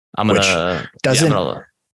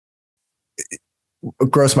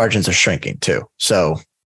 Gross margins are shrinking too. So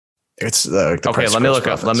it's the okay. Let me look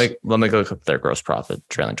up. Let me look up their gross profit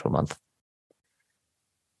trailing 12-month.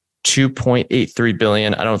 2.83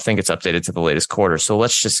 billion. I don't think it's updated to the latest quarter. So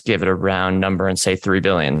let's just give it a round number and say 3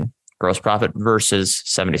 billion gross profit versus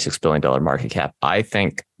 $76 billion market cap. I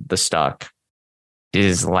think the stock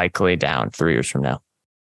is likely down 3 years from now.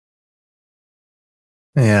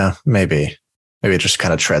 Yeah, maybe it just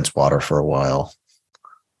kind of treads water for a while.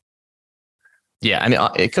 Yeah, I mean,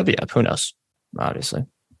 it could be up. Who knows? Obviously,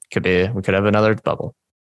 we could have another bubble.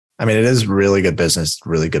 I mean, it is really good business,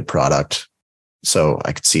 really good product. So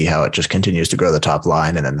I could see how it just continues to grow the top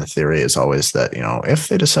line. And then the theory is always that, if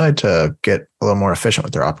they decide to get a little more efficient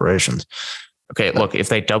with their operations. Okay, look, if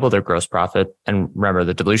they double their gross profit, and remember,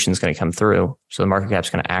 the dilution is going to come through, so the market cap is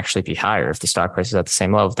going to actually be higher. If the stock price is at the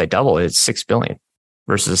same level, if they double it, it's $6 billion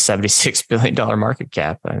versus a $76 billion market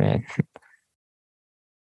cap. I mean,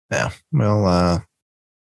 yeah, we'll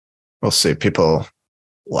see. People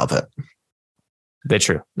love it. That's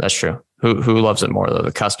true. Who loves it more, though,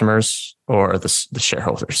 the customers or the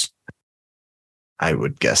shareholders? I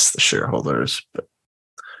would guess the shareholders, but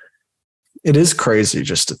it is crazy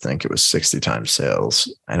just to think it was 60 times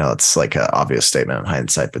sales. I know it's like an obvious statement in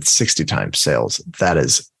hindsight, but 60 times sales, that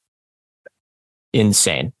is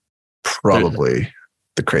insane. Probably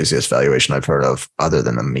the craziest valuation I've heard of other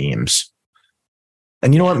than the memes.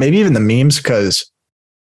 And you know what? Maybe even the memes, because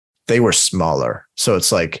they were smaller. So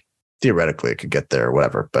it's like theoretically it could get there or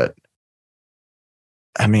whatever. But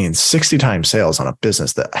I mean, 60 times sales on a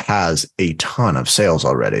business that has a ton of sales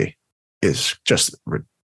already is just,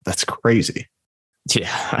 that's crazy.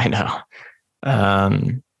 Yeah, I know.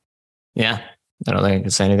 Yeah, I don't think I can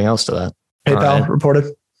say anything else to that. PayPal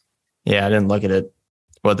reported. Yeah, I didn't look at it.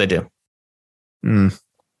 What'd they do?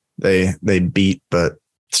 They beat, but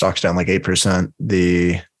stock's down like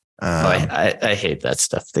 8%. I hate that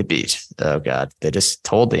stuff. They beat. Oh God, they just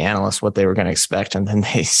told the analysts what they were going to expect, and then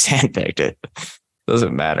they sandbagged it.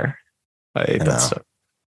 Doesn't matter. I hate that stuff.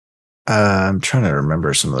 I'm trying to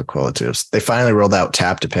remember some of the qualitatives. They finally rolled out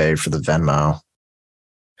Tap to Pay for the Venmo,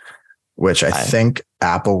 which I think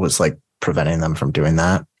Apple was like preventing them from doing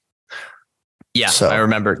that. Yeah, so, I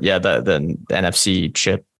remember. Yeah, the NFC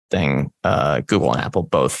chip thing. Google and Apple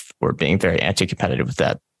both were being very anti-competitive with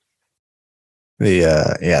that.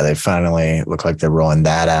 They finally look like they're rolling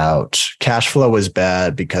that out. Cash flow was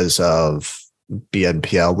bad because of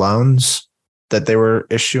BNPL loans that they were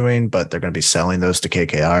issuing, but they're going to be selling those to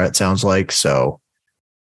KKR, it sounds like. So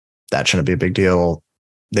that shouldn't be a big deal.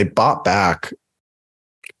 They bought back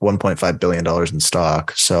 $1.5 billion in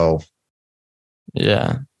stock. So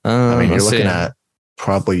yeah, I mean, you're looking at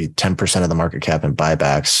probably 10% of the market cap in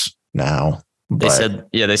buybacks now. They said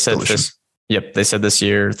this. Yep. They said this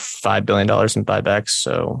year, $5 billion in buybacks.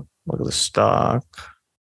 So look at the stock.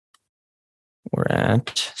 We're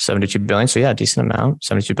at 72 billion. So yeah, decent amount,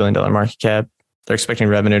 $72 billion market cap. They're expecting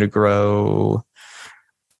revenue to grow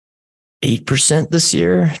 8% this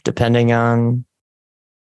year, depending on,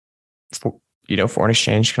 foreign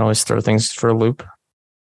exchange can always throw things for a loop.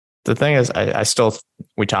 The thing is,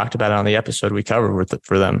 we talked about it on the episode we covered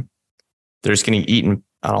for them. They're just getting eaten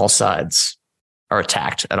on all sides or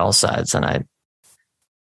attacked at all sides. And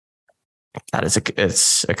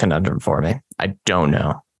it's a conundrum for me. I don't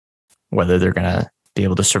know whether they're going to be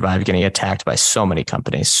able to survive getting attacked by so many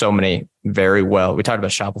companies, so many very well. We talked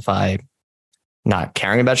about Shopify not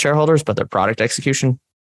caring about shareholders, but their product execution,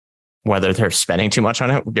 whether they're spending too much on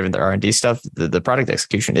it, given their R&D stuff, the product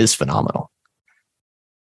execution is phenomenal.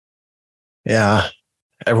 Yeah.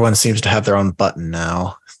 Everyone seems to have their own button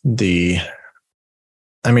now.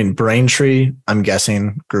 Braintree, I'm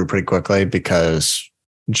guessing, grew pretty quickly because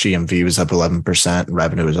GMV was up 11% and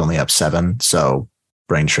revenue was only up 7%. So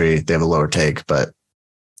Braintree, they have a lower take, but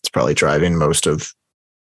it's probably driving most of,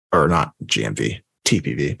 or not GMV,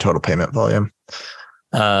 TPV, total payment volume.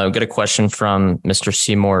 Got a question from Mr.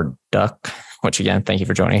 Seymour Duck, which again, thank you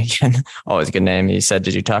for joining again. Always a good name. He said,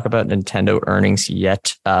 did you talk about Nintendo earnings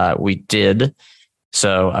yet? We did.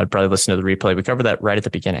 So I'd probably listen to the replay. We covered that right at the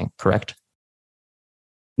beginning, correct?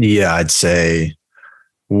 Yeah, I'd say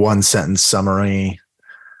 1-sentence summary.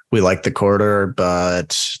 We like the quarter,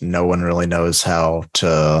 but no one really knows how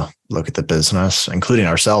to look at the business, including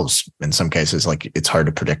ourselves. In some cases, like it's hard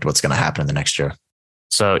to predict what's going to happen in the next year.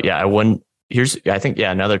 So yeah, I wouldn't I think,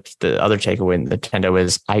 the other takeaway in Nintendo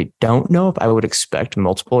is I don't know if I would expect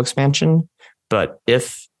multiple expansion, but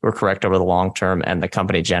if we're correct over the long term and the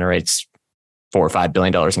company generates $4 or $5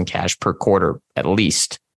 billion in cash per quarter, at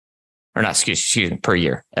least, or not, excuse me, per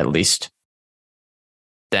year, at least,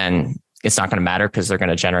 then it's not going to matter because they're going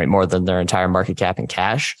to generate more than their entire market cap in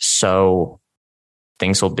cash. So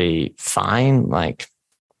things will be fine. Like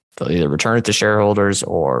they'll either return it to shareholders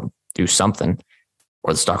or do something,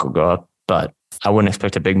 or the stock will go up. But I wouldn't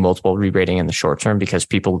expect a big multiple re-rating in the short term because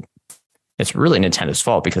it's really Nintendo's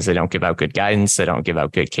fault because they don't give out good guidance. They don't give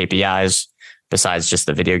out good KPIs besides just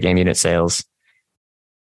the video game unit sales.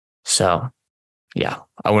 So yeah,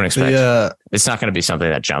 I wouldn't expect it's not going to be something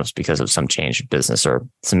that jumps because of some change of business or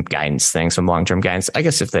some guidance thing, some long-term guidance. I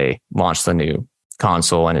guess if they launch the new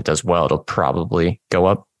console and it does well, it'll probably go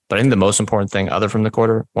up. But I think the most important thing other from the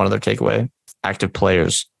quarter, one other takeaway, active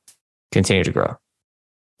players continue to grow.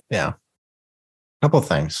 Yeah. A couple of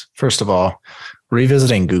things. First of all,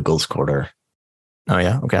 revisiting Google's quarter. Oh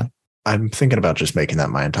yeah. Okay. I'm thinking about just making that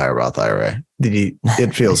my entire Roth IRA.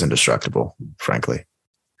 It feels indestructible, frankly.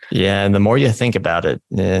 Yeah, and the more you think about it,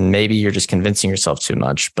 and maybe you're just convincing yourself too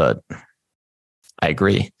much, but I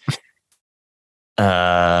agree.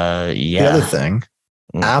 Yeah. The other thing,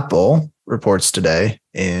 Apple reports today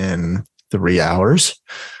in 3 hours.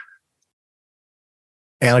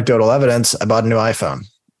 Anecdotal evidence, I bought a new iPhone.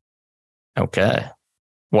 Okay.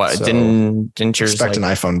 What, So, didn't yours expect an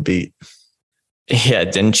iPhone beat? Yeah,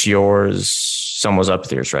 didn't yours, someone was up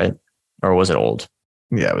with yours, right? Or was it old?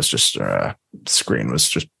 Yeah, it was just screen was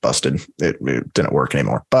just busted. It didn't work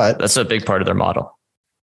anymore. But That's a big part of their model,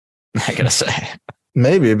 I gotta say.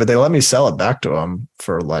 maybe, but they let me sell it back to them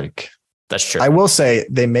for like. That's true. I will say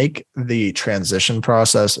they make the transition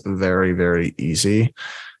process very, very easy.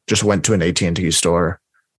 Just went to an AT&T store.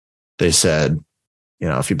 They said,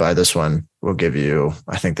 if you buy this one, we'll give you,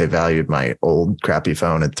 I think they valued my old crappy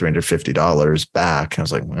phone at $350 back. I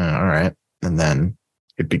was like, all right. And then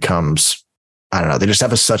it becomes, I don't know. They just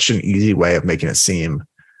have such an easy way of making it seem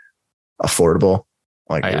affordable.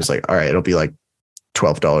 Like it was like, all right, it'll be like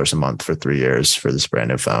 $12 a month for 3 years for this brand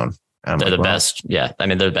new phone. They're the best. Yeah. I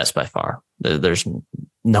mean, they're the best by far. There's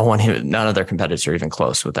none of their competitors are even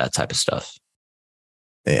close with that type of stuff.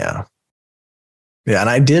 Yeah. Yeah. And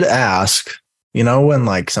I did ask, when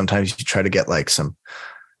like sometimes you try to get like some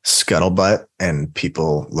scuttlebutt and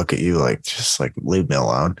people look at you like, just like leave me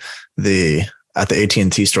alone. At the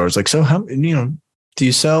AT&T store, it's like, so how, do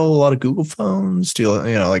you sell a lot of Google phones? Do you,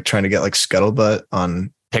 like trying to get like scuttlebutt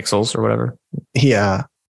on Pixels or whatever? Yeah.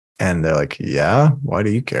 And they're like, yeah, why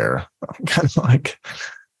do you care? I'm kind of like,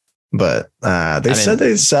 but they said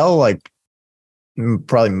they sell like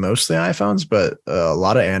probably mostly iPhones, but a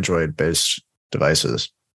lot of Android based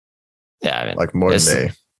devices. Yeah. I mean, like more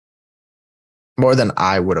than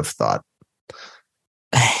I would have thought.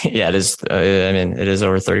 Yeah, it is. It is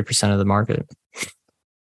over 30% of the market.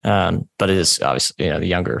 But it is obviously, the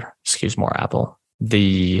younger skews more Apple.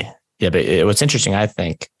 But what's interesting, I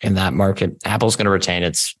think, in that market, Apple's going to retain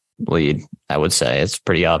its lead. I would say it's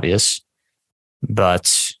pretty obvious,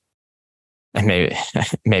 but maybe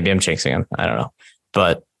I'm jinxing them. I don't know.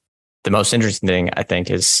 But the most interesting thing, I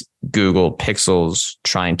think, is Google Pixels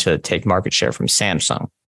trying to take market share from Samsung.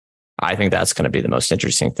 I think that's going to be the most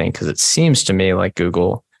interesting thing because it seems to me like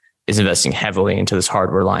Google is investing heavily into this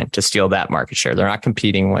hardware line to steal that market share. They're not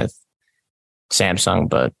competing with Samsung,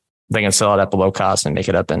 but they can sell it at below cost and make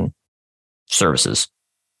it up in services.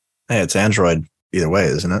 Hey, it's Android either way,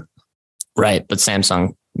 isn't it? Right. But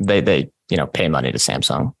Samsung, they pay money to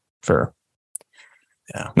Samsung for,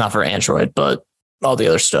 not for Android, but all the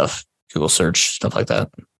other stuff, Google search, stuff like that.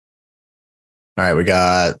 All right. We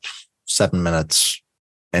got 7 minutes.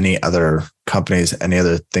 Any other companies, any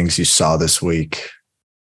other things you saw this week?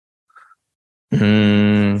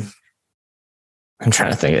 I'm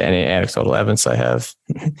trying to think of any anecdotal evidence I have.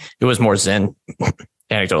 It was more Zen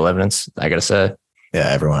anecdotal evidence, I got to say. Yeah,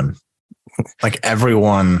 everyone.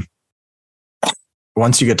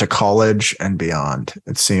 Once you get to college and beyond,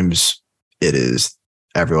 it seems it is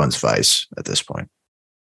everyone's vice at this point.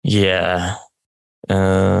 Yeah.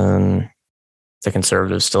 The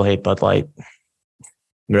conservatives still hate Bud Light.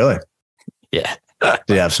 Really? Yeah.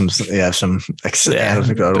 Do you have some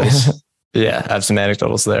anecdotals? Yeah, I have some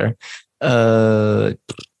anecdotals there. I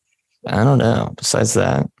don't know. Besides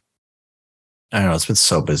that, I don't know. It's been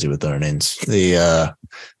so busy with earnings. There's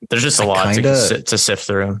just a lot to sift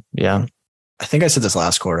through. Yeah. I think I said this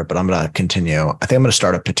last quarter, but I'm going to continue. I think I'm going to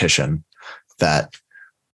start a petition that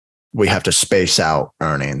we have to space out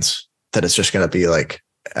earnings, that it's just going to be like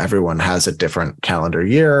everyone has a different calendar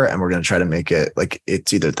year, and we're going to try to make it like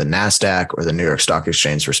it's either the NASDAQ or the New York Stock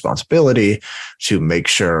Exchange responsibility to make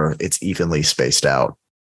sure it's evenly spaced out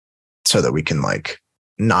so that we can like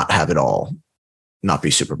not have it all not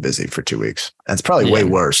be super busy for 2 weeks. And it's probably way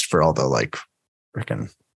worse for all the like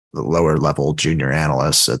freaking the lower level junior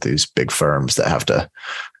analysts at these big firms that have to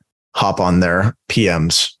hop on their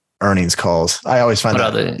PM's earnings calls. I always find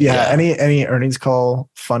any earnings call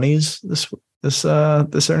funnies this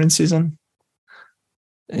earnings season.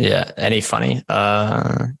 Yeah, any funny?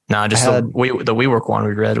 No, just the WeWork one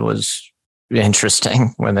we read was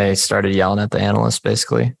interesting when they started yelling at the analysts,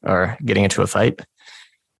 basically, or getting into a fight.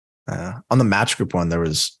 On the Match Group one, there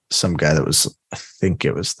was some guy that was, I think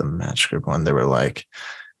it was the Match Group one. They were like,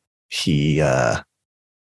 the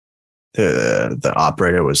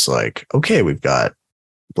operator was like, okay, we've got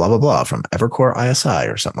blah, blah, blah from Evercore ISI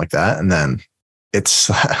or something like that. And then it's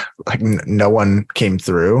like no one came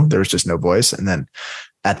through. There was just no voice. And then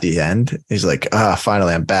at the end, he's like,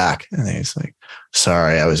 finally, I'm back. And then he's like,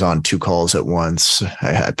 sorry, I was on 2 calls at once.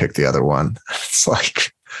 I had picked the other one. It's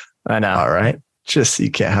like, I know. All right. Just you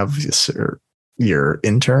can't have your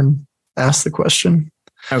intern ask the question.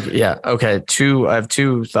 Okay. Yeah. Okay. I have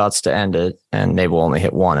 2 thoughts to end it, and maybe we'll only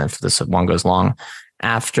hit one if this one goes long.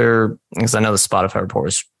 Because I know the Spotify report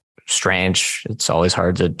was strange. It's always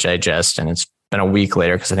hard to digest, and it's been a week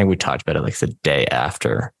later because I think we talked about it like the day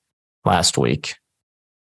after last week.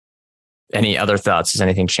 Any other thoughts? Has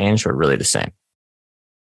anything changed, or really the same?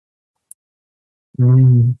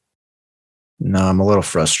 No, I'm a little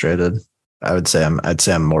frustrated. I'd say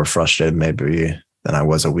I'm more frustrated maybe than I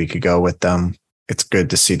was a week ago with them. It's good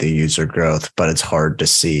to see the user growth, but it's hard to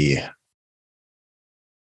see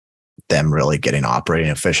them really getting operating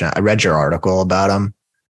efficient. I read your article about them,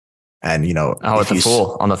 and on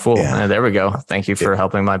the Fool. Yeah. There we go. Thank you for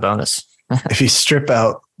helping my bonus. If you strip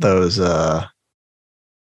out those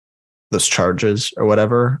charges or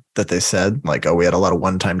whatever that they said, like, oh, we had a lot of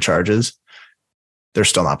one-time charges, they're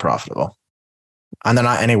still not profitable. And they're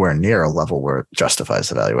not anywhere near a level where it justifies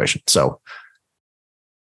the valuation. So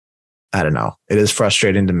I don't know. It is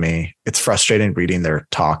frustrating to me. It's frustrating reading their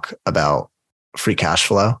talk about free cash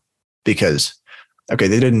flow because, okay,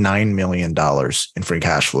 they did $9 million in free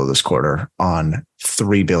cash flow this quarter on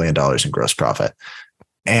 $3 billion in gross profit.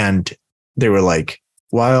 And they were like,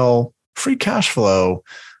 while free cash flow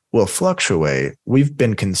will fluctuate, we've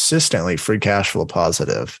been consistently free cash flow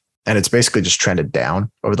positive. And it's basically just trended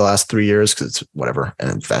down over the last 3 years because it's an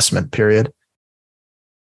investment period.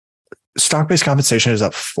 Stock-based compensation is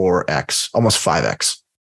up 4x, almost 5x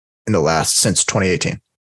since 2018.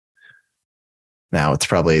 Now that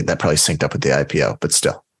probably synced up with the IPO, but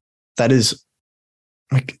still, that is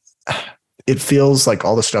like, it feels like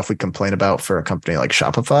all the stuff we complain about for a company like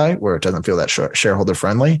Shopify, where it doesn't feel that shareholder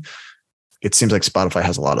friendly. It seems like Spotify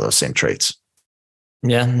has a lot of those same traits.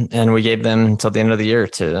 Yeah, and we gave them until the end of the year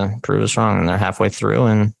to prove us wrong, and they're halfway through.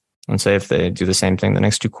 And say if they do the same thing the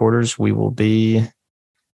next 2 quarters, we will be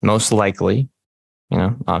most likely,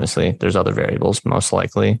 obviously there's other variables, most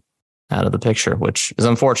likely out of the picture, which is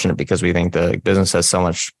unfortunate because we think the business has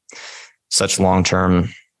such long-term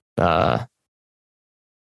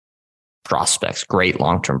prospects, great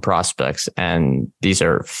long-term prospects, and these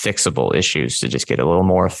are fixable issues to just get a little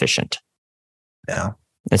more efficient. Yeah.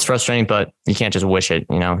 It's frustrating, but you can't just wish it.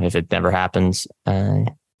 If it never happens, you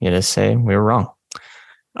just say we were wrong.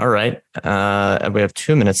 All right. We have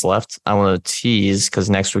 2 minutes left. I want to tease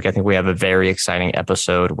because next week I think we have a very exciting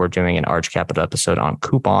episode. We're doing an Arch Capital episode on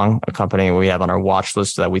Coupang, a company we have on our watch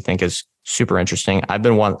list that we think is super interesting. I'm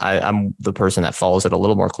the person that follows it a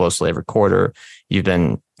little more closely every quarter. You've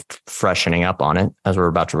been freshening up on it as we're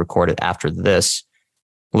about to record it after this.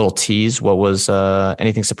 A little tease. What was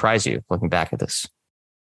anything surprise you looking back at this?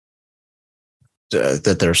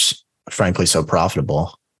 That they're frankly so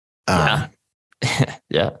profitable. Yeah.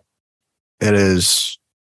 Yeah. It is.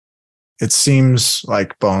 It seems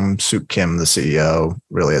like Bong-Suk Kim, the CEO,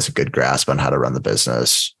 really has a good grasp on how to run the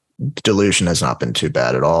business. Dilution has not been too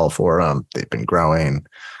bad at all for them. They've been growing.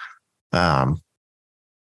 What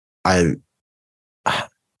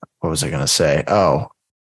was I going to say? Oh,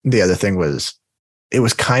 the other thing was, it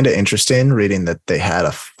was kind of interesting reading that they had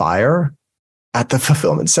a fire at the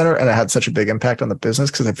fulfillment center, and it had such a big impact on the business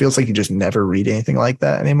because it feels like you just never read anything like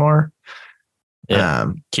that anymore.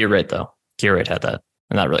 Yeah. Curate though. Curate had that.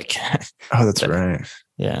 And not really. Oh, that's right.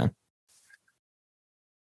 Yeah.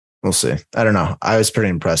 We'll see. I don't know. I was pretty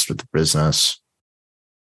impressed with the business.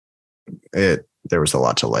 There was a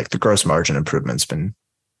lot to like. The gross margin improvement's been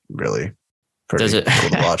really pretty cool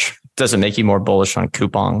to watch. Does it make you more bullish on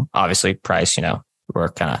Coupang? Obviously, price, we're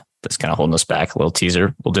kind of that's kind of holding us back. A little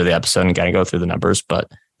teaser. We'll do the episode and kind of go through the numbers,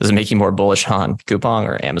 but does it make you more bullish on Coupang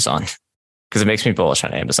or Amazon? Because it makes me bullish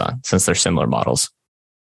on Amazon since they're similar models.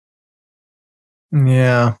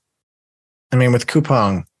 Yeah. I mean, with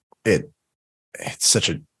Coupang, it's such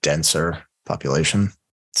a denser population.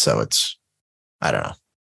 So I don't know.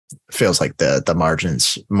 It feels like the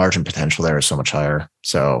margin potential there is so much higher.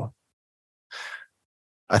 So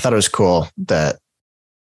I thought it was cool that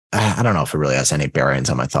I don't know if it really has any bearings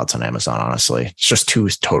on my thoughts on Amazon, honestly. It's just two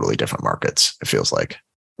totally different markets, it feels like.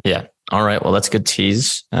 Yeah. All right. Well, that's a good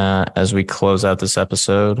tease as we close out this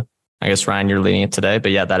episode. I guess, Ryan, you're leading it today.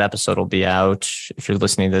 But yeah, that episode will be out. If you're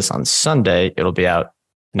listening to this on Sunday, it'll be out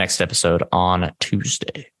next episode on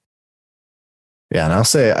Tuesday. Yeah. And I'll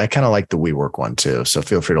say I kind of like the WeWork one too. So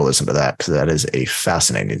feel free to listen to that because that is a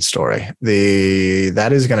fascinating story. That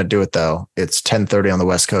is going to do it though. It's 10:30 on the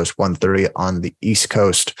West Coast, 1:30 on the East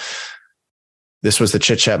Coast. This was the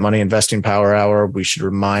Chit Chat Money Investing Power Hour. We should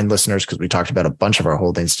remind listeners, because we talked about a bunch of our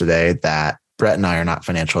holdings today, that Brett and I are not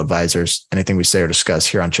financial advisors. Anything we say or discuss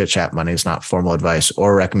here on Chit Chat Money is not formal advice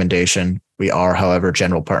or recommendation. We are, however,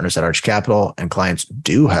 general partners at Arch Capital, and clients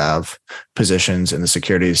do have positions in the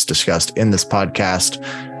securities discussed in this podcast.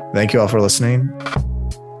 Thank you all for listening.